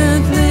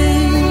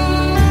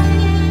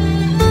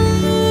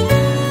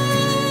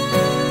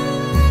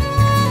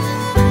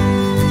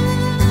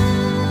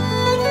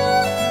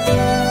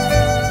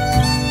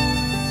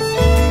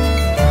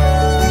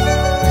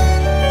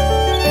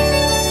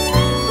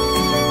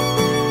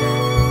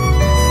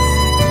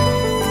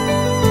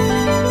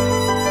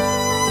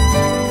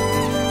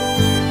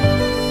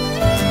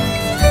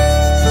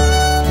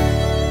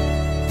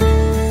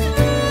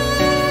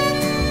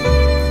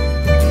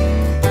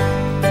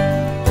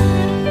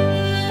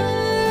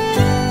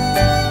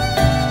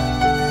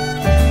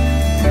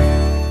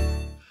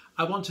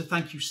 want to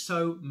thank you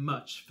so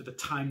much for the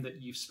time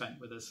that you've spent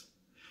with us.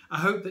 I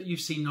hope that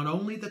you've seen not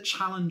only the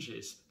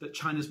challenges that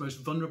China's most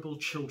vulnerable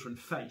children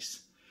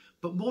face,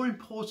 but more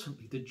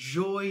importantly, the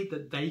joy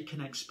that they can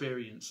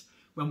experience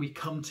when we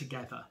come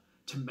together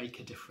to make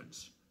a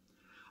difference.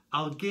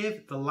 I'll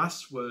give the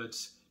last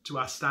words to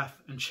our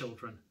staff and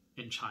children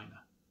in China.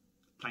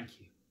 Thank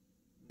you.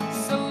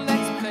 So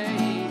let's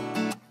play.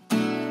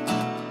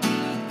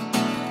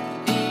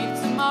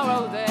 Leave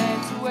tomorrow there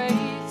to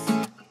wait.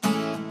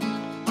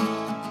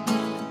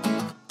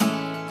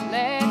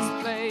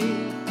 Let's play.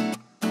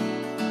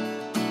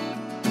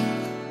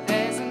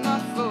 There's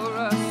enough for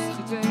us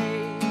today.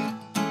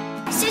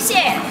 谢谢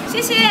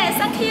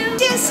Thank you.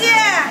 谢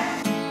谢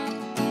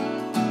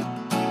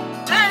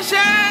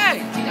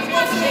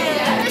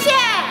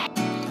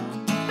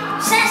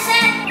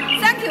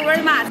Thank you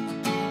very much.